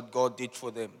listen to what God did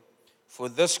for them. For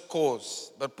this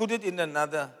cause, but put it in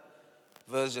another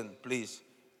version, please.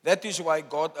 That is why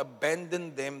God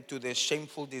abandoned them to their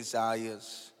shameful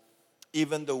desires.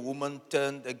 Even the woman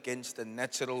turned against the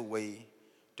natural way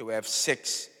to have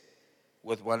sex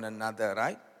with one another,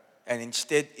 right? And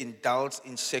instead indulged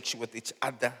in sex with each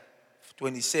other.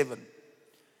 27.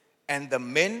 And the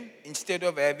men, instead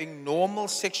of having normal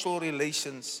sexual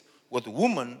relations with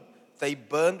women, they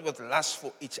burned with lust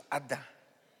for each other.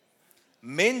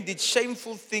 Men did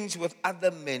shameful things with other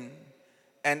men,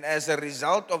 and as a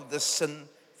result of the sin,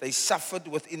 they suffered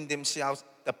within themselves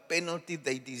the penalty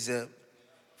they deserved.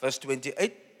 Verse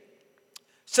 28.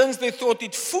 Since they thought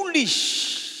it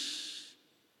foolish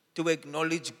to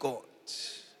acknowledge God,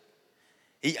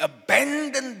 He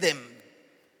abandoned them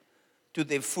to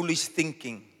their foolish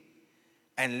thinking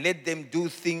and let them do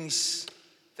things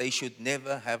they should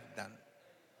never have done.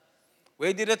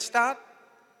 Where did it start?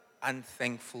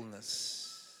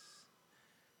 Unthankfulness.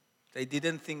 They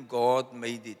didn't think God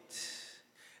made it.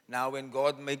 Now when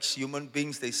God makes human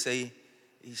beings, they say,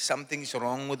 something's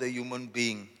wrong with a human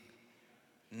being.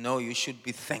 No, you should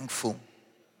be thankful.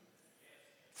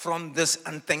 From this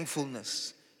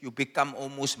unthankfulness, you become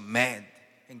almost mad.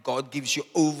 And God gives you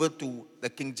over to, the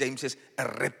King James says, a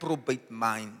reprobate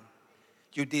mind.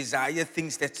 You desire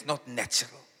things that's not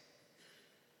natural.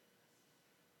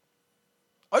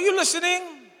 Are you listening?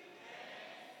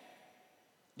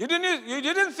 You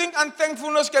didn't think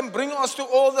unthankfulness can bring us to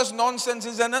all this nonsense,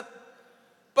 isn't it?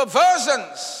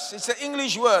 Perversions, it's an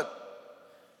English word.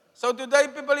 So today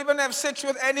people even have sex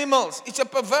with animals. It's a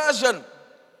perversion.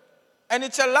 And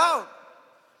it's allowed.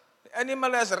 The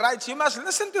animal has rights. You must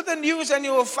listen to the news and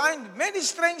you will find many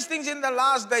strange things in the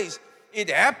last days. It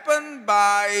happened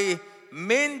by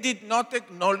men did not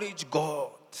acknowledge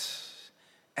God.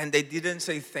 And they didn't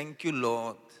say, thank you,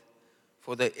 Lord,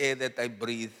 for the air that I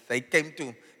breathe. They came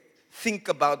to think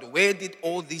about, where did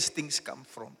all these things come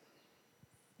from?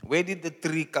 Where did the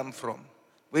tree come from?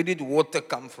 Where did water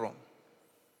come from?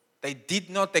 They did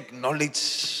not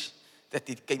acknowledge that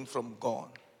it came from God.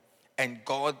 And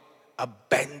God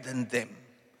abandoned them.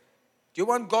 Do you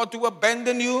want God to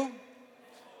abandon you?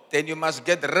 Then you must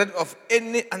get rid of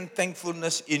any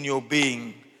unthankfulness in your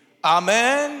being.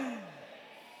 Amen.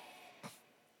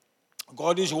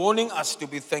 God is warning us to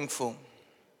be thankful,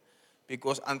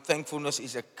 because unthankfulness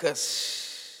is a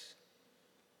curse,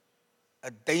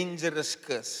 a dangerous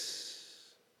curse.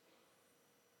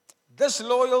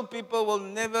 Disloyal people will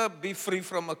never be free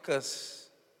from a curse.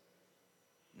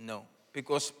 No,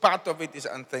 because part of it is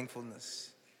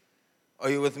unthankfulness. Are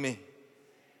you with me?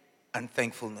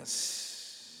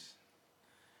 Unthankfulness.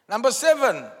 Number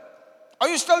 7, are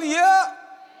you still here?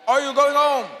 Or are you going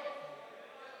home?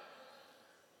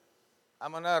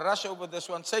 I'm going to rush over this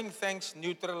one. Saying thanks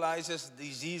neutralizes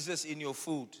diseases in your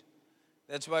food.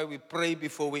 That's why we pray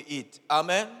before we eat.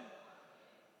 Amen?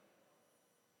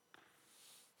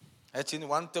 That's in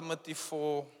 1 Timothy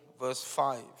 4 verse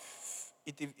 5.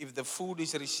 If the food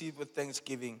is received with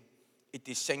thanksgiving, it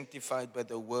is sanctified by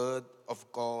the word of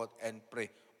God and pray.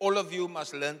 All of you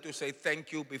must learn to say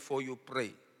thank you before you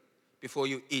pray, before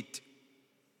you eat.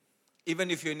 Even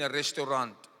if you're in a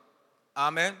restaurant.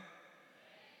 Amen?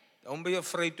 Don't be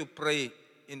afraid to pray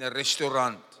in a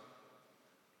restaurant.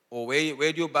 Or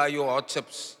where do you buy your hot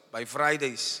chips? By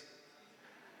Fridays.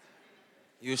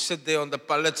 You sit there on the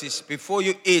pallets. Before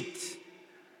you eat,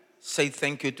 say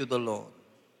thank you to the Lord.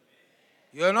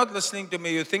 You're not listening to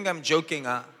me. You think I'm joking,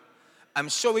 huh? I'm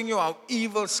showing you how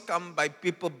evils come by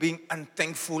people being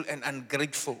unthankful and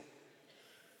ungrateful.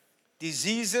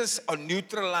 Diseases are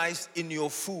neutralized in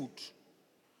your food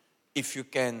if you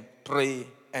can pray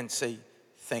and say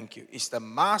thank you. It's the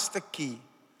master key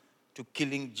to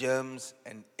killing germs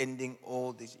and ending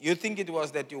all this. You think it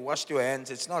was that you washed your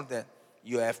hands. It's not that.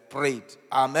 You have prayed.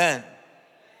 Amen.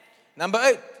 Number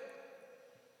 8.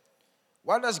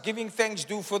 What does giving thanks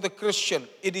do for the Christian?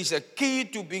 It is a key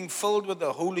to being filled with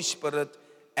the Holy Spirit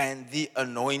and the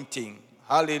anointing.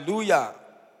 Hallelujah.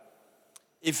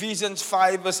 Ephesians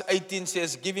 5 verse 18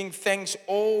 says, giving thanks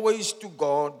always to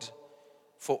God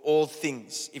for all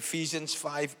things. Ephesians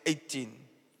 5:18.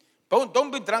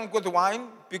 Don't be drunk with wine,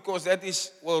 because that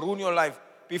will ruin your life.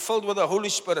 Be filled with the Holy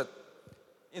Spirit.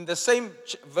 In the same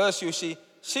verse you see,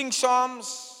 sing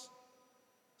psalms,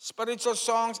 spiritual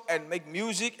songs, and make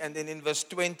music. And then in verse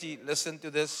 20, listen to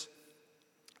this,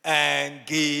 and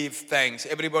give thanks.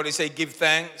 Everybody say, give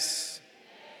thanks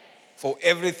for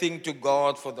everything to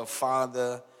God, for the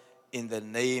Father, in the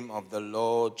name of the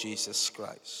Lord Jesus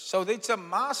Christ. So it's a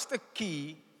master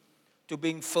key to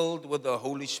being filled with the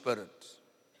Holy Spirit.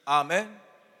 Amen.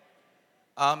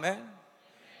 Amen.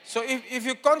 So if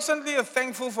you constantly are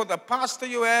thankful for the pastor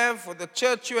you have, for the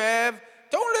church you have,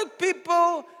 don't let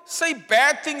people say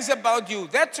bad things about you.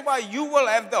 That's why you will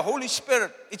have the Holy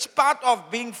Spirit. It's part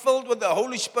of being filled with the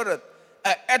Holy Spirit.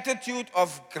 An attitude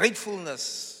of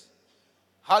gratefulness.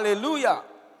 Hallelujah.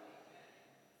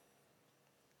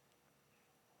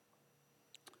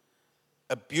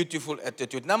 A beautiful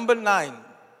attitude. Number 9.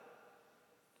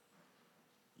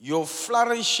 Your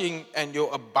flourishing and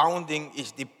your abounding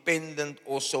is dependent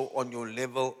also on your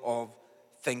level of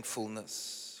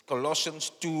thankfulness.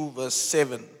 Colossians 2 verse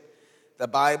 7. The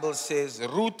Bible says,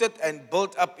 rooted and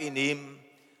built up in Him,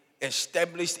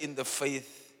 established in the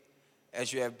faith,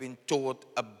 as you have been taught,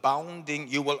 abounding,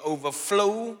 you will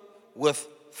overflow with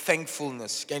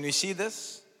thankfulness. Can you see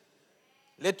this?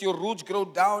 Let your roots grow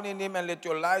down in Him and let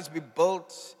your lives be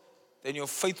built. Then your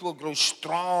faith will grow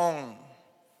strong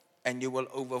and you will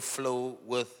overflow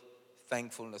with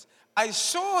thankfulness. I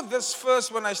saw this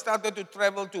first when I started to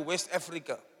travel to West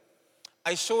Africa.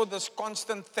 I saw this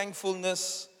constant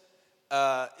thankfulness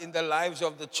in the lives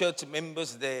of the church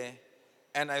members there.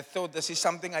 And I thought, this is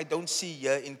something I don't see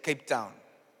here in Cape Town.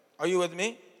 Are you with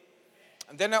me?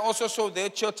 And then I also saw their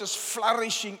churches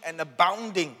flourishing and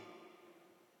abounding.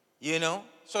 You know?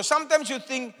 So sometimes you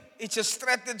think it's a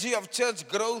strategy of church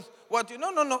growth.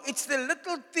 No. It's the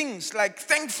little things like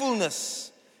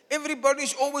thankfulness.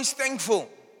 Everybody's always thankful.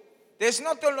 There's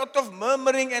not a lot of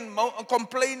murmuring and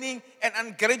complaining and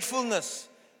ungratefulness.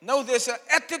 No, there's an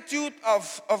attitude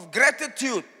of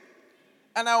gratitude.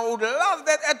 And I would love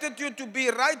that attitude to be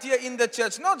right here in the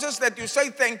church. Not just that you say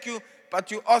thank you, but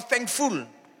you are thankful.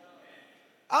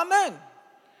 Amen.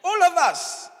 All of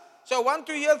us. So I want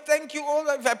to hear thank you all.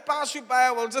 If I pass you by,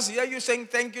 I will just hear you saying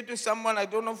thank you to someone. I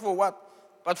don't know for what,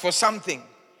 but for something.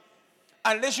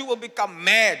 Unless you will become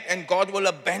mad and God will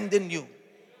abandon you.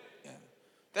 Yeah.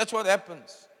 That's what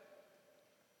happens.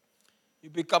 You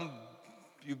become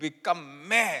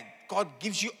mad. God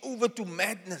gives you over to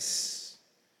madness.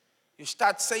 You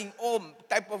start saying all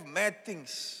type of mad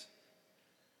things.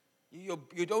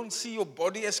 You don't see your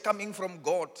body as coming from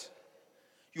God.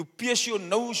 You pierce your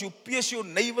nose, you pierce your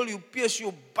navel, you pierce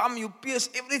your bum, you pierce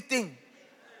everything.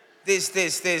 There's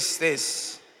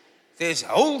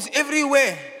holes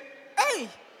everywhere. Hey!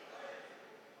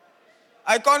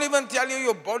 I can't even tell you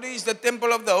your body is the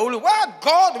temple of the Holy. What?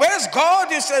 God? Where's God?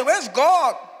 You say, where's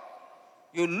God?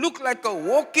 You look like a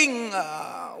walking,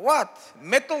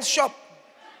 metal shop.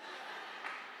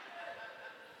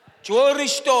 Jewelry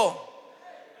store.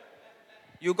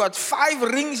 You got 5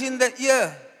 rings in the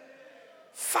ear.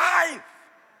 5.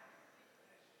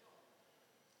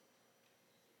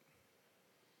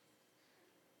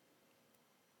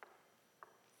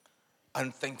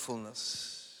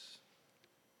 Unthankfulness.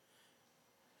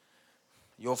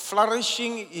 Your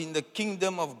flourishing in the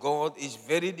kingdom of God is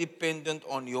very dependent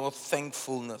on your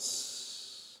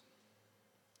thankfulness.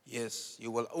 Yes, you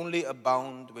will only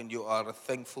abound when you are a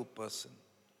thankful person.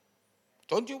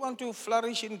 Don't you want to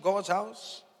flourish in God's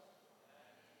house?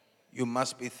 You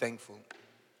must be thankful.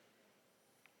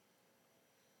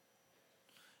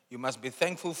 You must be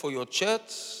thankful for your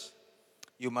church.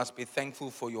 You must be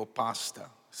thankful for your pastor.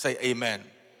 Say amen.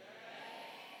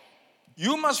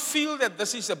 You must feel that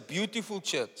this is a beautiful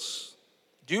church.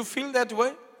 Do you feel that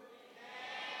way?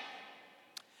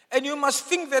 And you must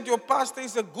think that your pastor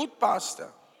is a good pastor.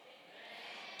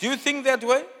 Do you think that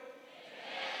way?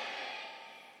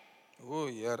 Oh,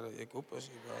 yeah,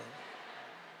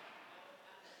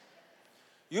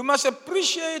 you must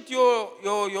appreciate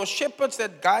your shepherds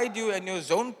that guide you and your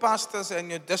zone pastors and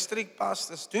your district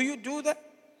pastors. Do you do that?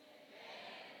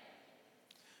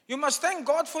 You must thank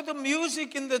God for the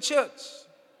music in the church.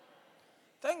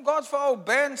 Thank God for our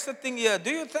band sitting here. Do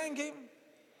you thank Him?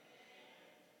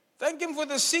 Thank Him for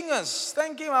the singers.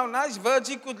 Thank Him how nice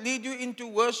Virgie could lead you into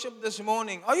worship this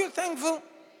morning. Are you thankful?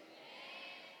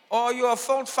 Or are you a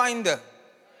fault finder?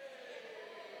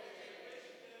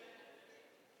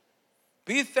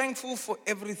 Be thankful for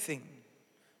everything,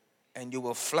 and you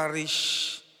will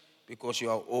flourish because you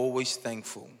are always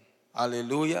thankful.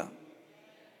 Hallelujah.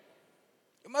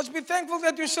 You must be thankful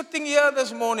that you're sitting here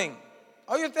this morning.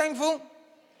 Are you thankful?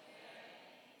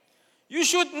 You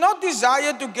should not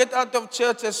desire to get out of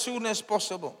church as soon as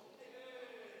possible.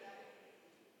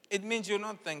 it means you're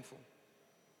not thankful.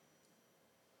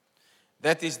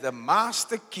 That is the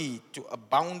master key to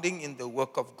abounding in the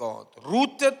work of God.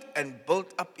 Rooted and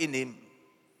built up in Him.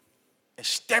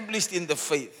 Established in the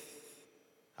faith.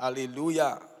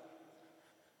 Hallelujah.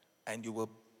 And you will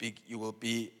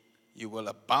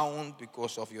abound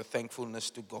because of your thankfulness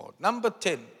to God. Number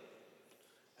 10.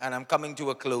 And I'm coming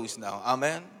to a close now.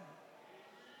 Amen.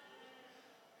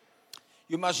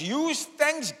 You must use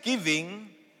thanksgiving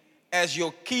as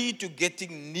your key to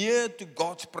getting near to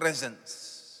God's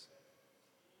presence.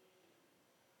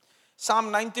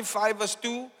 Psalm 95 verse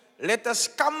 2, let us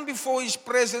come before His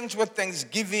presence with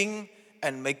thanksgiving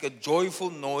and make a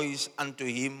joyful noise unto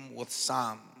Him with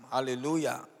psalm.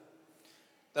 Hallelujah.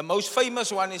 The most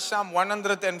famous one is Psalm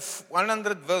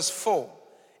 100 verse 4.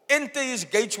 Enter His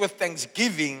gates with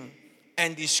thanksgiving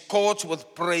and His courts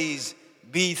with praise.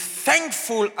 Be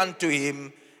thankful unto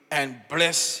Him and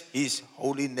bless His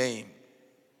holy name.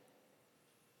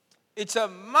 It's a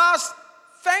must.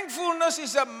 Thankfulness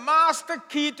is a master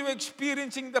key to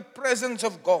experiencing the presence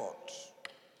of God.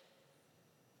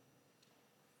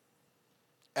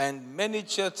 And many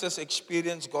churches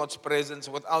experience God's presence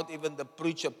without even the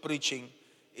preacher preaching.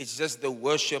 It's just the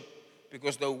worship,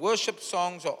 because the worship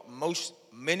songs are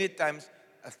many times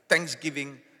a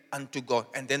thanksgiving unto God,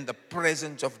 and then the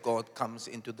presence of God comes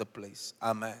into the place.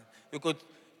 Amen.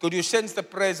 Could you sense the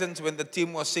presence when the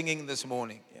team was singing this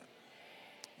morning? Yeah.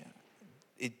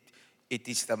 It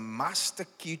is the master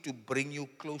key to bring you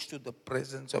close to the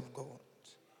presence of God.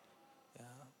 Yeah.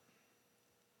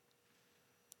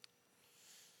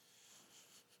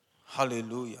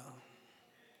 Hallelujah.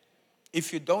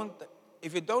 If you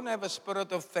don't have a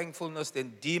spirit of thankfulness,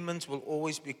 then demons will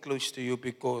always be close to you,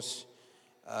 because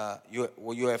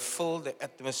you have filled the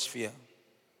atmosphere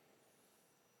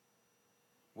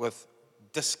with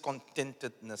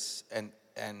discontentedness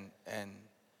and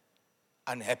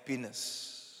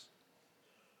unhappiness.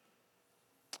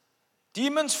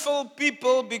 Demons fill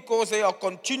people because they are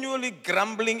continually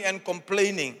grumbling and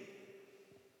complaining.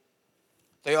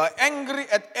 They are angry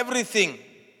at everything.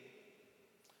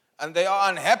 And they are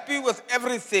unhappy with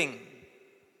everything.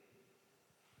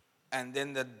 And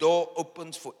then the door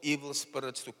opens for evil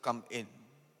spirits to come in.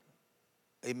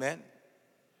 Amen.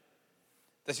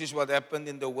 This is what happened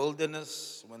in the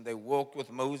wilderness when they walked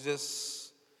with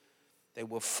Moses. They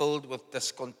were filled with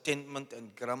discontentment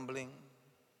and grumbling.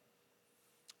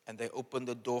 And they opened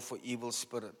the door for evil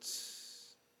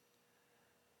spirits.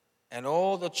 And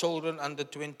all the children under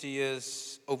 20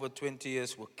 years, over 20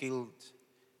 years, were killed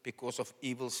because of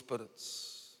evil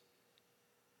spirits.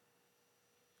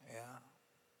 Yeah.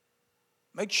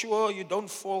 Make sure you don't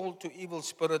fall to evil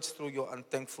spirits through your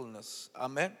unthankfulness.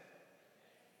 Amen.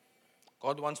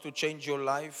 God wants to change your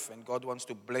life, and God wants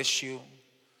to bless you.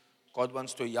 God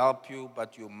wants to help you,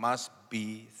 but you must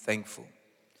be thankful.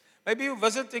 Maybe you're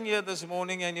visiting here this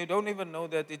morning and you don't even know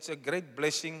that it's a great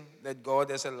blessing that God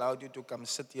has allowed you to come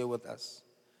sit here with us.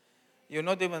 You're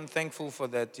not even thankful for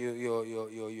that.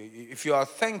 If you are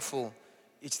thankful,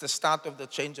 it's the start of the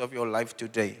change of your life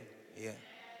today. Yeah.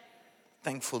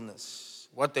 Thankfulness.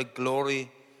 What a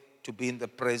glory to be in the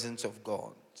presence of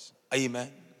God.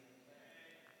 Amen.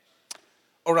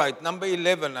 All right, number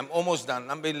 11. I'm almost done.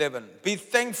 Number 11. Be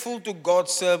thankful to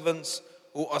God's servants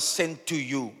who are sent to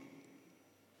you.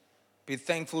 Be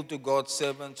thankful to God's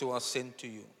servants who are sent to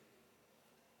you.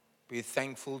 Be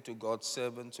thankful to God's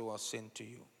servants who are sent to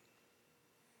you.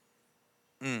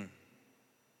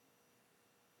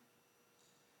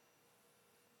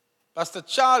 Pastor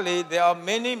Charlie, there are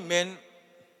many men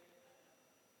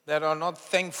that are not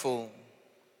thankful,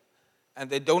 and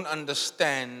they don't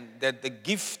understand that the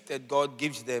gift that God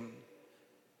gives them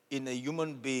in a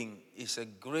human being is a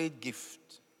great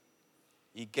gift.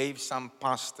 He gave some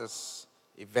pastors,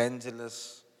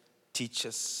 evangelists,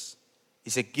 teachers.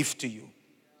 It's a gift to you.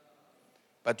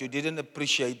 But you didn't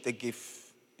appreciate the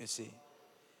gift, you see.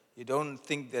 You don't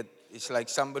think that it's like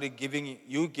somebody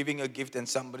giving a gift and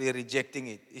somebody rejecting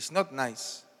it. It's not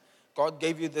nice. God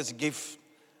gave you this gift.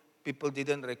 People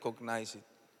didn't recognize it.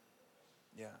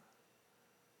 Yeah.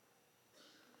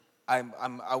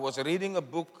 I was reading a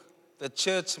book, The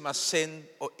Church Must Send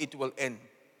or It Will End.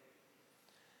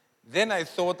 Then I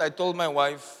told my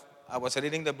wife, I was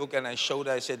reading the book and I showed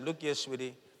her, I said, look here,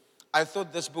 sweetie, I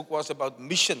thought this book was about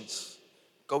missions,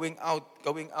 going out.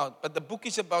 But the book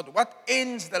is about what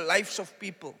ends the lives of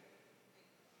people.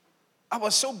 I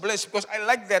was so blessed because I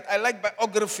like that. I like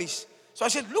biographies. So I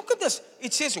said, look at this.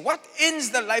 It says, what ends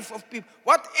the life of people?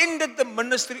 What ended the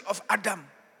ministry of Adam?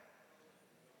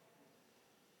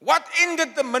 What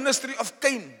ended the ministry of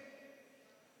Cain?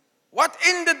 What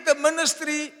ended the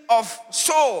ministry of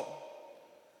Saul?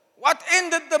 What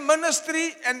ended the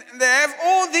ministry? And they have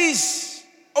all these.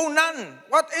 Oh, none.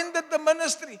 What ended the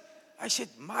ministry? I said,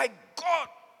 my God.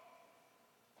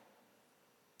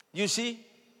 You see,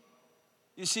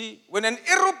 when an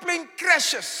aeroplane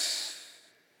crashes,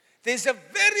 there's a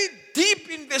very deep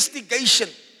investigation.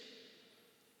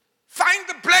 Find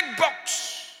the black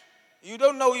box. You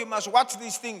don't know, you must watch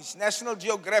these things. National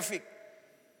Geographic.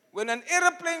 When an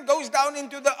airplane goes down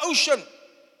into the ocean,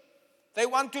 they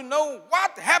want to know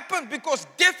what happened, because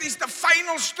death is the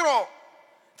final straw.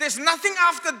 There's nothing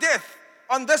after death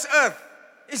on this earth.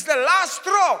 It's the last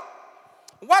straw.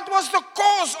 What was the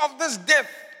cause of this death?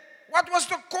 What was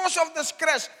the cause of this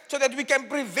crash, so that we can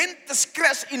prevent this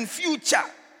crash in future?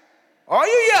 Are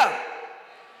you here?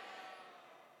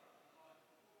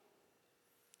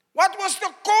 What was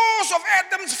the cause of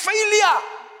Adam's failure?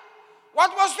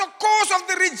 What was the cause of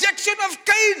the rejection of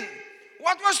Cain?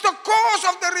 What was the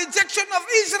cause of the rejection of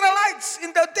Israelites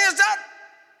in the desert?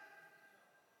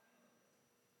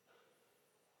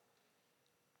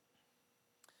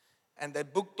 And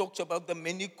that book talks about the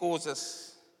many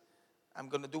causes. I'm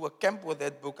going to do a camp with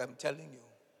that book, I'm telling you.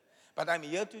 But I'm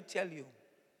here to tell you.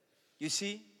 You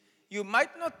see, you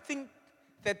might not think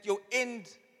that your end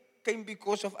came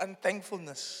because of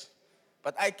unthankfulness.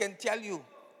 But I can tell you,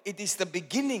 it is the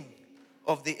beginning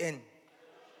of the end.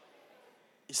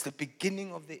 It's the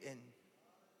beginning of the end.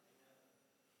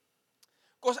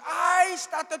 Because I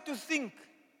started to think,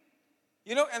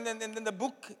 and then the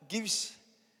book gives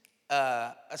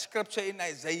a scripture in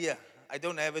Isaiah, I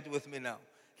don't have it with me now,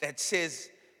 that says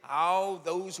how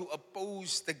those who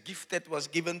oppose the gift that was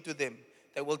given to them,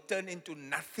 they will turn into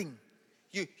nothing.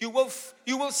 You will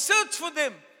search for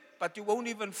them, but you won't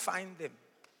even find them.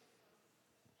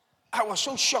 I was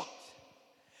so shocked.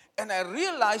 And I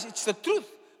realized it's the truth.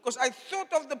 Because I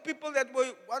thought of the people that were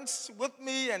once with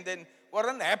me and then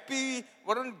weren't happy,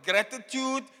 weren't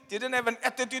gratitude, didn't have an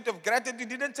attitude of gratitude,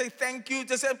 didn't say thank you,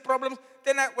 just had problems.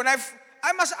 Then I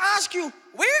must ask you,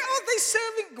 where are they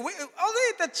serving? Where, are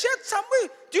they at the church somewhere?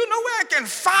 Do you know where I can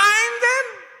find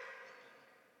them?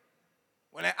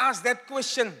 When I asked that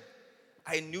question,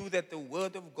 I knew that the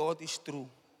word of God is true.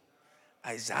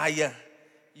 Isaiah,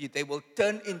 they will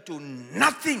turn into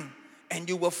nothing. And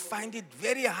you will find it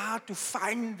very hard to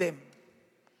find them.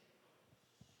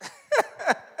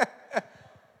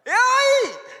 Ja,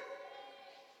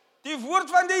 die woord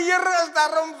van die Here is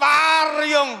daarom waar,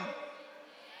 jong.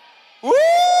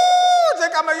 Woe, sy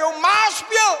kan met jou ma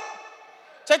speel.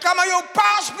 Sy kan met jou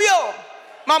pa speel.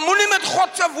 Maar moenie met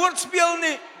God se woord speel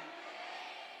nie.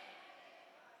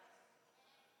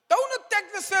 Don't attack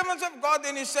the servants of God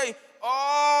and you say,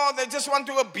 oh, they just want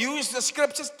to abuse the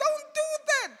scriptures. Don't do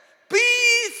that. Be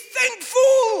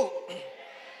thankful.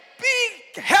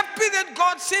 Be happy that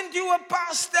God sent you a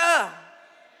pastor.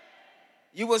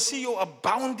 You will see you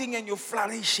abounding and you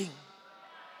flourishing.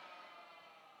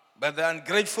 But the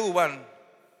ungrateful one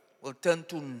will turn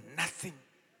to nothing.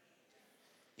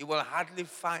 You will hardly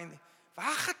find.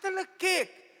 Waar gaat hulle kyk?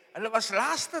 Hulle was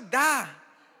laaste daar.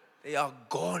 They are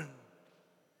gone.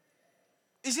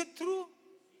 Is it true?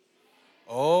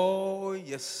 Oh,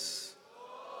 yes.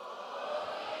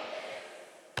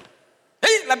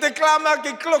 Hey, laat ek klaarmaak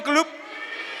die klok loop.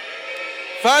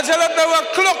 Waar sal het nou 'n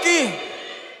klokkie?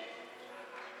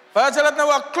 Waar sal het nou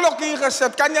 'n klokkie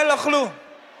gesit? Kan jy hulle glo?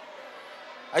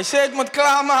 Hy sê ek moet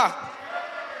klaarmaak.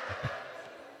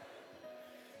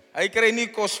 Hy kry nie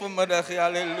kos vanmiddag,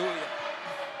 haleluja.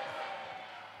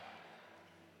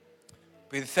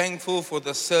 Be thankful for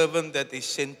the servant that is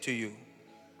sent to you.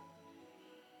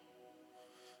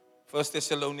 1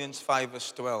 Thessalonians 5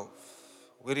 verse 12.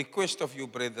 We request of you,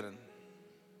 brethren,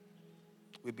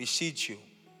 we beseech you.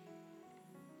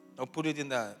 Now put it in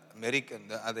the American,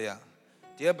 the other.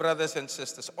 Dear brothers and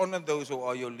sisters, honor those who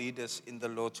are your leaders in the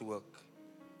Lord's work.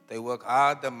 They work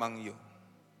hard among you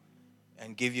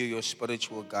and give you your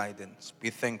spiritual guidance. Be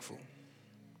thankful.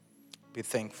 Be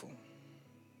thankful.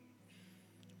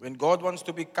 When God wants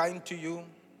to be kind to you,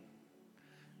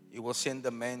 He will send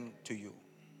a man to you.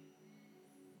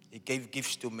 He gave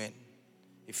gifts to men.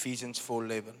 Ephesians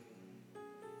 4:11.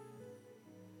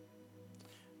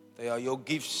 They are your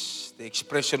gifts, the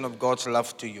expression of God's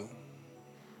love to you.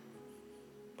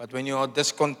 But when you are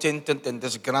discontented and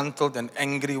disgruntled and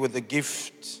angry with the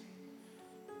gift,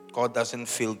 God doesn't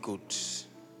feel good.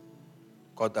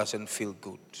 God doesn't feel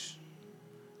good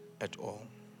at all.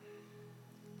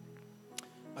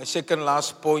 My second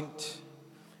last point,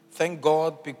 thank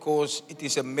God because it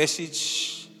is a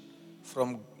message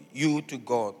from you to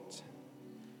God.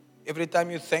 Every time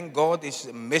you thank God, it's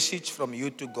a message from you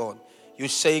to God. You're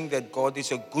saying that God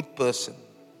is a good person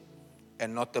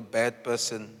and not a bad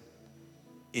person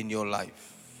in your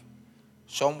life.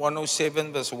 Psalm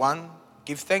 107 verse 1,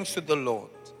 give thanks to the Lord.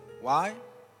 Why?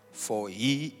 For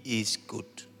he is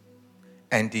good,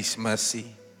 and his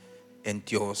mercy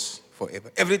endures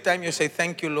forever. Every time you say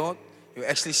thank you, Lord, you're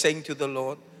actually saying to the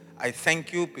Lord, I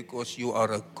thank you because you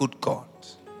are a good God.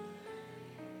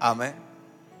 Amen.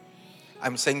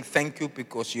 I'm saying thank you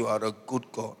because you are a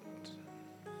good God.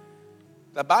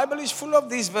 The Bible is full of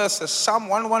these verses. Psalm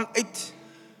 118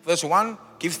 verse 1,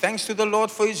 give thanks to the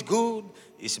Lord for his good.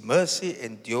 His mercy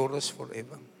endures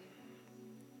forever.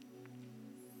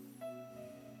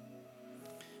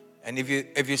 And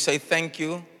if you say thank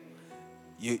you,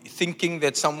 you thinking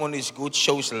that someone is good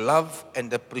shows love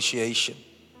and appreciation.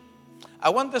 I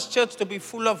want this church to be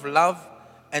full of love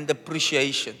and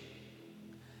appreciation.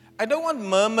 I don't want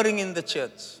murmuring in the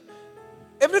church.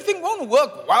 Everything won't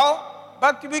work well,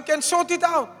 but we can sort it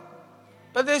out.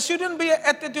 But there shouldn't be an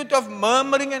attitude of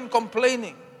murmuring and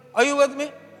complaining. Are you with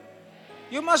me?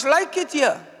 You must like it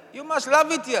here. You must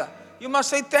love it here. You must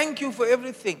say thank you for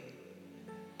everything.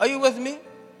 Are you with me?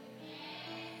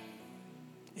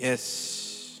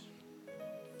 Yes.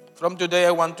 From today,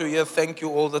 I want to hear thank you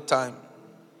all the time.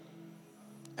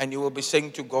 And you will be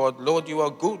saying to God, Lord, you are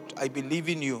good. I believe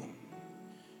in you.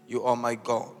 You are my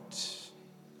God.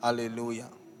 Hallelujah.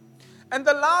 And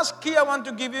the last key I want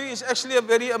to give you is actually a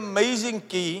very amazing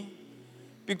key.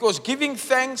 Because giving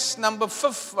thanks, number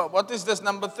 5, what is this,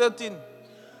 number 13?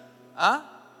 Huh?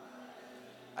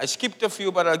 I skipped a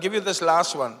few, but I'll give you this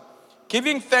last one.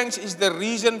 Giving thanks is the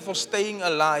reason for staying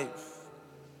alive.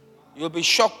 You'll be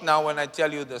shocked now when I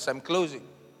tell you this. I'm closing.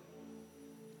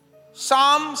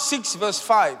 Psalm 6 verse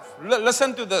 5.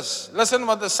 Listen to this. Listen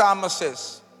what the psalmist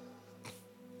says.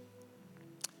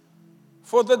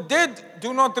 For the dead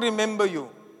do not remember you.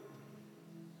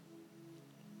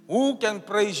 Who can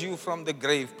praise you from the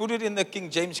grave? Put it in the King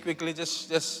James quickly.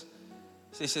 Just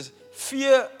he says,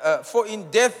 for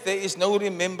in death there is no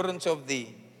remembrance of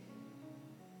thee.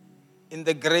 In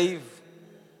the grave,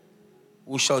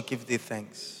 who shall give thee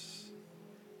thanks?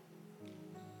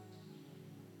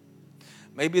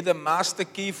 Maybe the master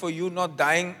key for you not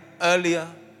dying earlier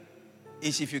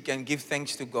is if you can give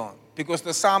thanks to God. Because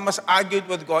the psalmist argued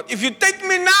with God, if you take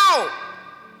me now,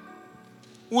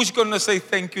 who's going to say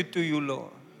thank you to you,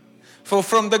 Lord? For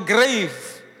from the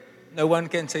grave, no one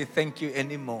can say thank you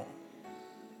anymore.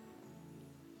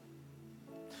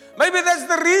 Maybe that's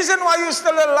the reason why you're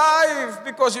still alive,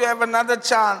 because you have another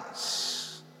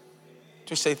chance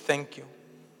to say thank you.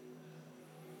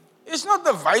 It's not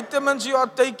the vitamins you are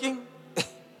taking.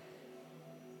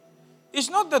 It's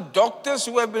not the doctors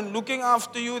who have been looking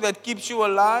after you that keeps you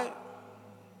alive.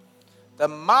 The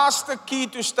master key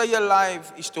to stay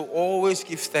alive is to always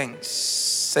give thanks.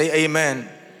 Say amen.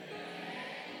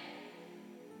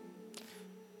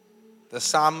 The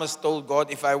psalmist told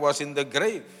God, if I was in the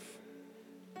grave,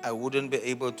 I wouldn't be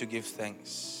able to give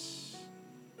thanks.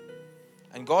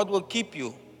 And God will keep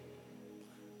you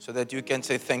so that you can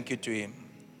say thank you to him.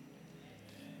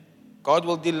 God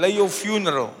will delay your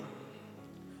funeral.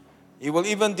 He will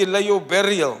even delay your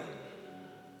burial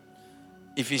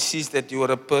if he sees that you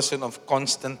are a person of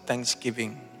constant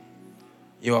thanksgiving.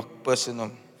 You are a person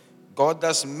of... God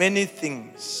does many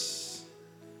things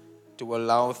to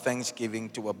allow thanksgiving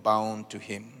to abound to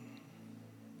him.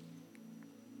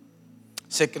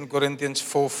 2 Corinthians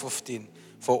 4:15.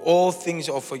 For all things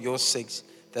are for your sakes,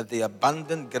 that the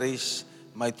abundant grace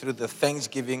might through the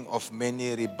thanksgiving of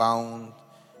many rebound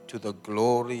to the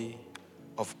glory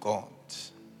of God.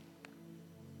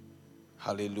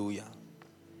 Hallelujah.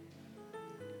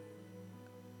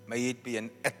 May it be an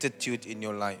attitude in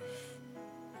your life.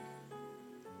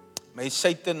 May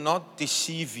Satan not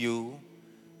deceive you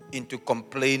into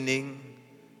complaining,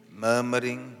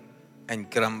 murmuring, and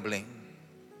grumbling.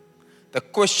 The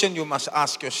question you must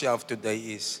ask yourself today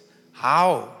is,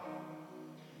 how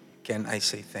can I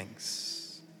say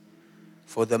thanks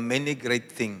for the many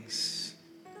great things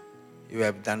you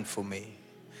have done for me?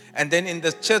 And then in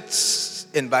the church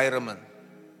environment,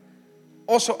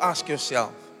 also ask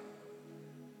yourself,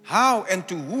 how and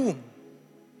to whom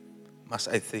must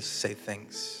I say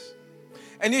thanks?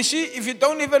 And you see, if you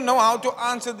don't even know how to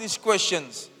answer these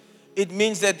questions, it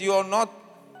means that you are not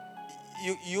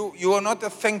a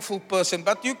thankful person,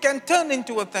 but you can turn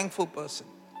into a thankful person.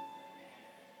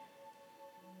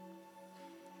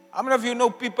 How many of you know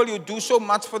people, you do so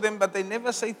much for them, but they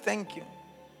never say thank you?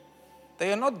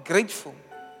 They are not grateful.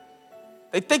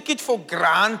 They take it for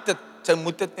granted. Sy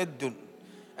moet dit net doen.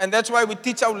 And that's why we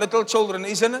teach our little children,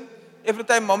 isn't it? Every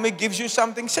time mommy gives you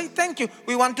something, say thank you.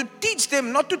 We want to teach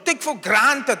them not to take for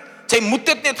granted. Sy moet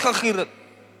dit net gegee het.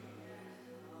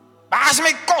 Baas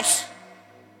my kos.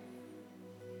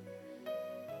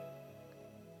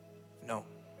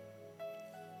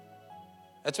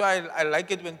 That's why I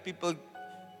like it when people,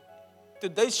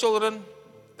 today's children,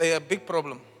 they are a big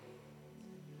problem.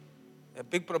 A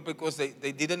big problem because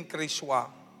they didn't create schwa.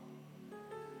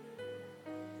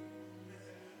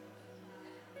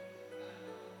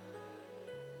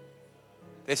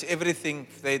 There's everything.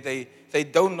 They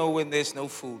don't know when there's no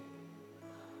food.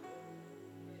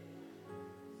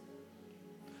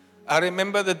 I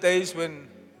remember the days when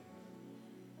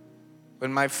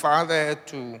my father had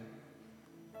to,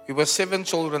 we were 7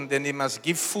 children, then he must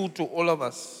give food to all of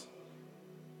us.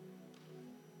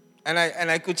 And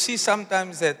I could see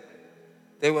sometimes that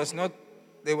there was not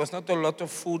a lot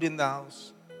of food in the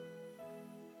house,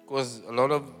 because a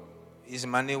lot of his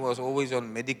money was always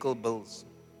on medical bills.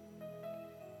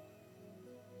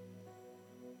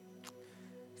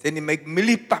 Then he make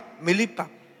millipap,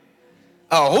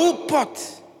 a whole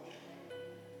pot.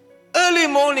 Early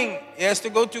morning, he has to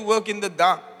go to work in the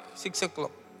dark, 6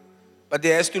 o'clock. But he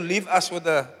has to leave us with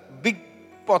a big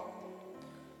pot,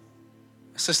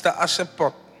 Sister Asher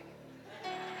pot.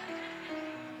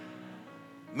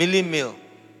 Millie meal.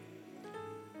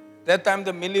 That time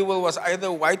the millie meal was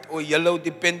either white or yellow,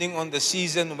 depending on the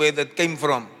season where that came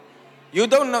from. You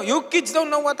don't know, you kids don't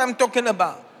know what I'm talking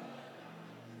about.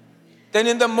 Then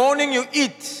in the morning you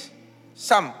eat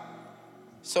some.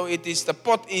 So it is, the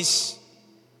pot is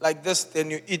like this,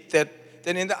 then you eat that.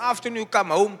 Then in the afternoon you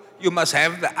come home, you must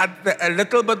have a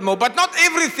little bit more, but not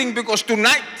everything, because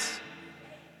tonight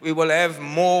we will have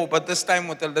more, but this time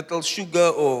with a little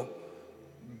sugar or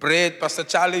bread. Pastor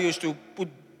Charlie used to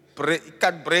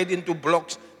cut bread into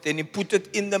blocks, then he put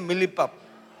it in the millipap.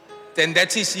 Then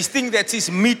that's his thing, that's his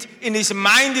meat. In his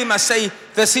mind he must say,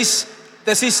 this is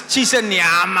cheese and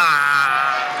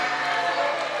nyama.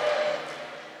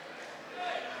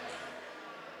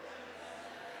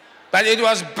 But it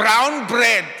was brown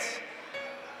bread.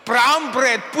 Brown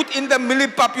bread, put in the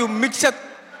millipap, you mix it.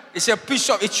 It's a piece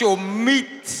of, it's your meat.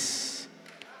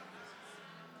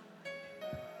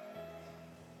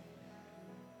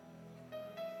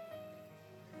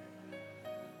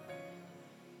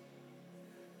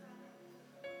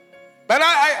 But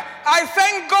I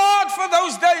thank God for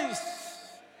those days.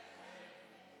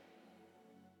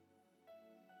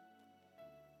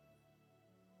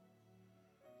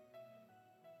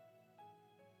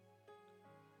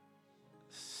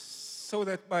 So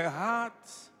that my heart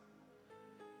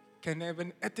can have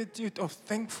an attitude of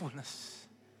thankfulness.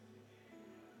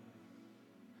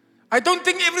 I don't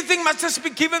think everything must just be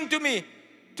given to me.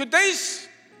 Today's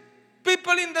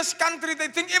people in this country, they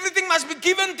think everything must be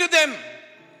given to them.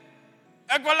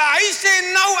 Ek wil 'n huis hê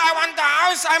nou, I want the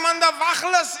house, I'm on the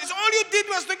waglist. It's all you did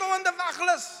was to go on the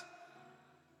waglist.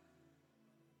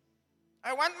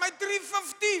 I want my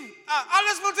 350.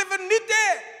 Alles wil sy verniet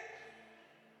hê.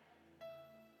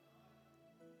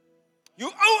 You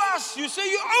owe us. You say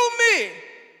you owe me.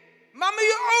 Mama,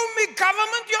 you owe me.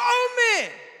 Government, you owe me.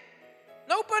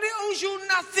 Nobody owes you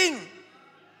nothing.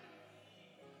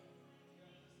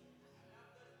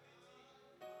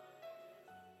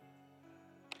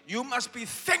 You must be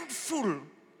thankful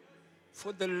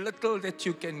for the little that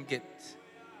you can get.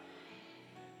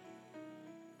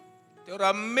 There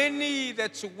are many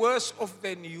that's worse off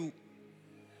than you.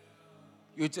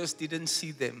 You just didn't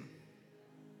see them.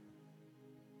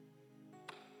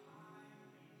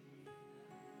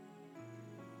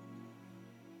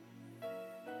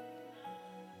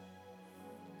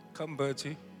 Come,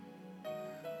 Bertie.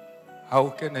 How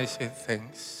can I say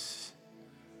thanks?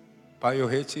 Bow your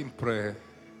heads in prayer.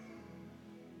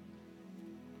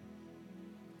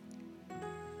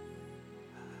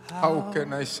 How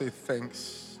can I say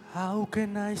thanks? How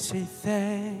can I say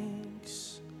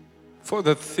thanks For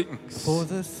the things for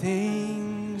the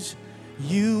things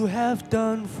you have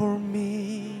done for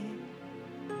me?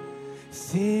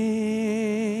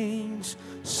 Things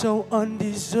so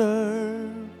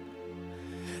undeserved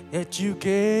that you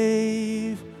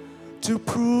gave to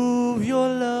prove your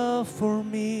love for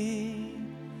me.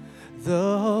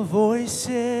 The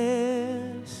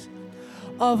voices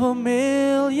of a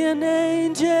million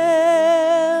angels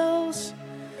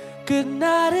could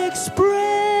not express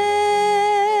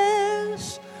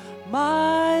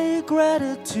my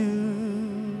gratitude.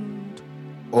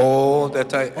 all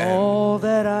that I am, All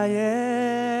that I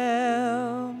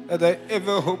am that I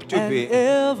ever hope to and be,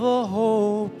 ever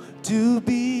hope to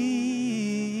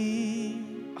be.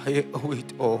 I owe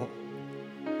it all.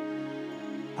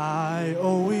 I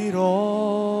owe it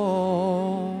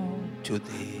all To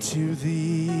thee. to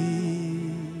thee.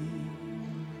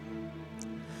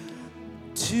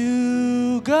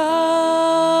 To God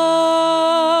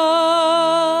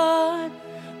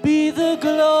be the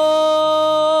glory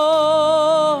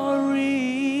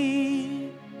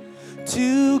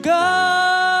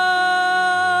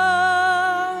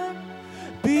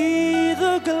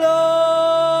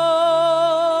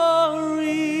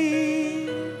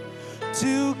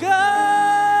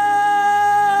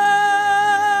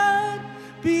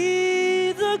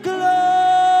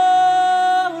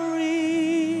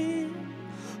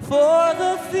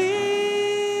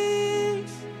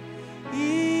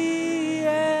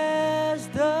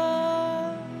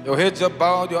heads are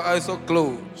bowed, your eyes are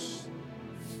closed.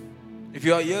 If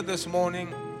you are here this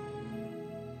morning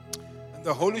and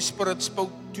the Holy Spirit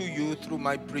spoke to you through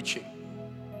my preaching,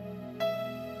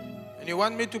 and you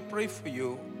want me to pray for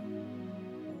you,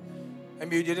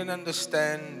 and you didn't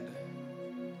understand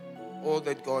all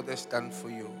that God has done for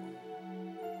you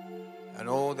and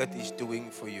all that He's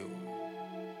doing for you,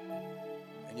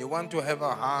 and you want to have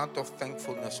a heart of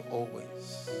thankfulness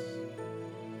always.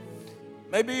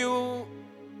 Maybe you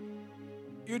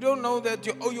don't know that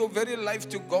you owe your very life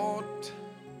to God,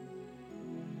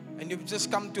 and you've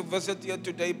just come to visit here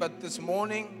today, but this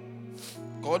morning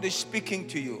God is speaking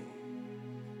to you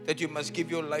that you must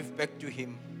give your life back to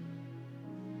Him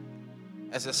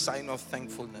as a sign of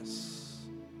thankfulness.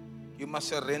 You must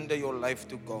surrender your life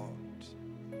to God.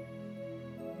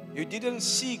 You didn't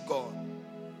see God.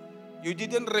 You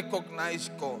didn't recognize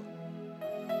God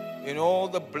in all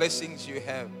the blessings you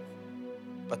have.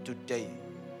 But today,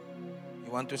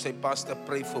 you want to say, Pastor,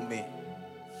 pray for me.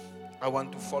 I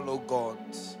want to follow God.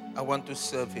 I want to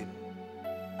serve Him.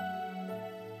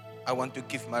 I want to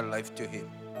give my life to Him.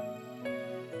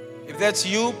 If that's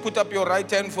you, put up your right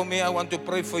hand for me. I want to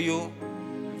pray for you.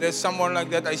 If there's someone like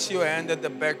that, I see your hand at the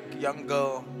back, young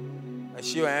girl. I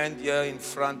see your hand here in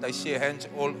front. I see hands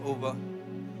all over.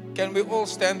 Can we all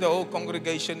stand? The whole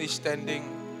congregation is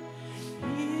standing.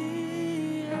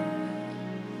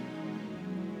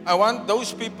 I want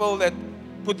those people that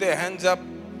put their hands up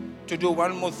to do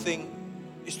one more thing,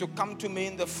 is to come to me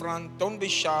in the front. Don't be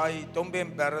shy. Don't be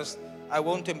embarrassed. I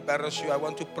won't embarrass you. I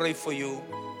want to pray for you.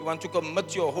 You want to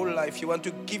commit your whole life. You want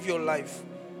to give your life.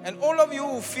 And all of you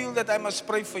who feel that I must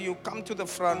pray for you, come to the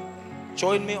front.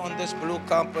 Join me on this blue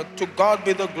carpet. To God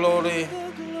be the glory.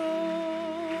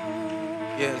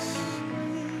 Yes.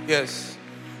 Yes.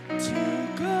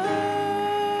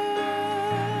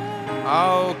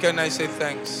 How can I say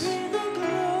thanks?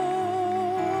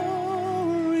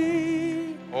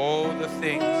 All the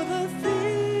things.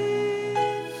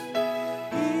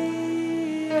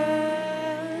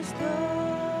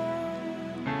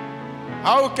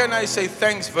 How can I say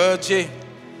thanks, Virgie?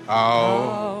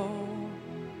 How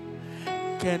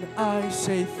can I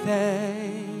say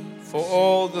thanks for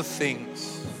all the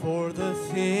things for the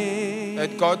things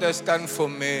that God has done for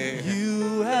me?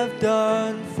 You have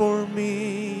done for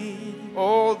me.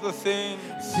 All the things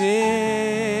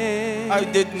I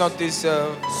did not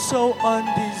deserve, so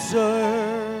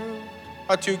undeserved,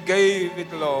 but you gave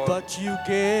it, Lord. But you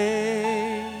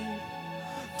gave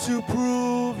to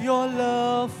prove your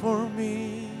love for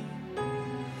me.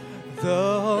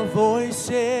 The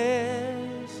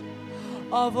voices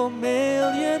of a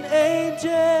million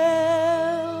angels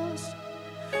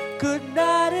could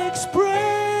not express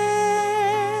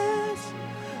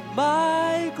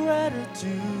my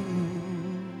gratitude.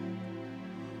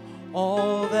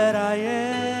 All that I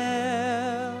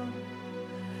am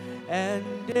and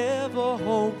ever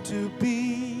hope to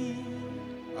be,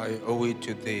 I owe it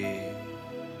to Thee.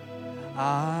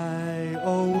 I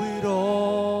owe it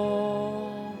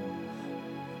all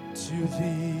to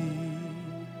Thee.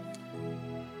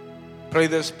 Pray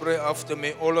this prayer after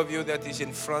me. All of you that is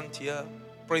in front here,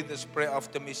 pray this prayer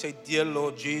after me. Say, Dear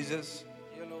Lord Jesus,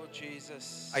 Dear Lord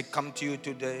Jesus, I come to you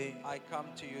today I come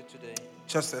to you today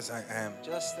just as I am.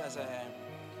 just as I am.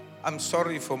 I'm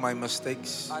sorry for my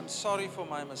mistakes. I'm sorry for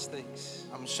my mistakes.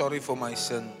 I'm sorry for my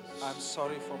sins. I'm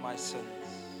sorry for my sins.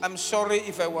 I'm sorry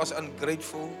if I was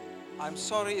ungrateful, I'm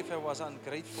sorry if I was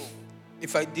ungrateful,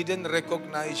 if I didn't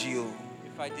recognize you.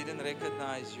 if I didn't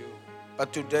recognize you.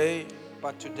 But today,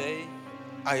 But today,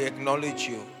 I acknowledge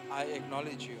you I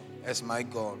acknowledge you as my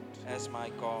God. as my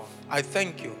God. I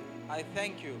thank you I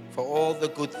thank you for all the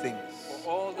good things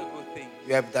for all the good things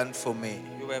you have done for me.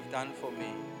 you have done for me.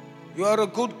 You are a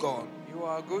good God, You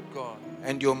are a good God,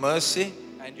 and your mercy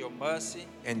and your mercy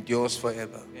endures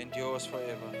forever. endures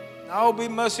forever. Now be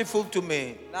merciful to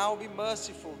me, Now be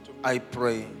merciful to me. I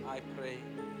pray. I pray.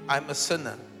 I'm a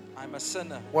sinner. I'm a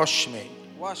sinner. Wash me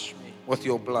Wash me with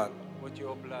your blood. with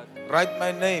your blood. Write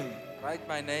my name Write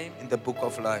my name in the book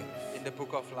of life. in the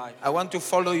book of life. I want to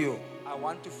follow you I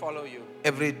want to follow you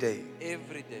every day.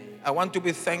 every day. I want to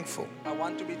be thankful I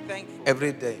want to be thankful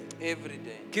every day. every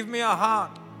day. Give me a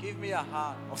heart Give me a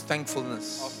heart of thankfulness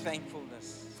of thankfulness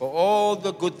for all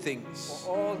the good things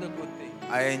for all the good things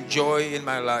I enjoy in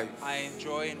my life. I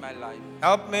enjoy in my life.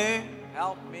 Help me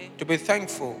Help me to be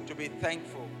thankful to be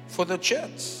thankful for the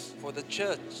church for the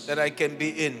church that I can be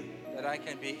in. that I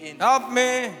can be in. Help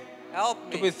me Help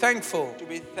me to be thankful to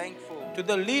be thankful to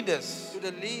the leaders to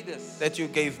the leaders that you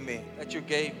gave me that you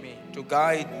gave me to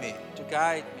guide me to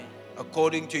guide me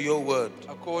according to your word.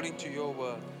 according to your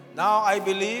word. Now I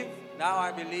believe Now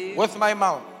I believe with my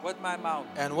mouth with my mouth,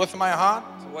 and with my heart,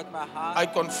 with my heart, I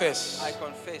confess I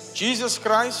confess Jesus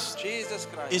Christ Jesus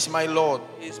Christ is my Lord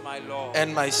is my Lord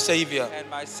and my Savior. and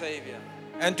my Savior.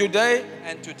 And today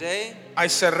And today I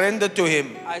surrender to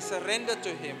Him, I surrender to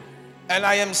Him, and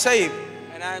I am saved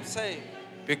and I am saved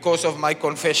because of my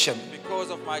confession.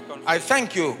 because of my confession. I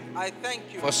thank you I thank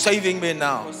you for saving me for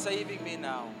now. saving me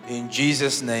now. In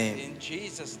Jesus' name, In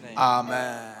Jesus' name.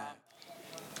 amen.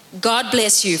 God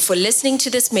bless you for listening to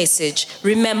this message.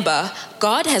 Remember,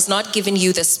 God has not given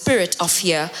you the spirit of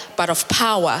fear, but of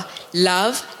power,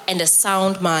 love, and a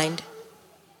sound mind.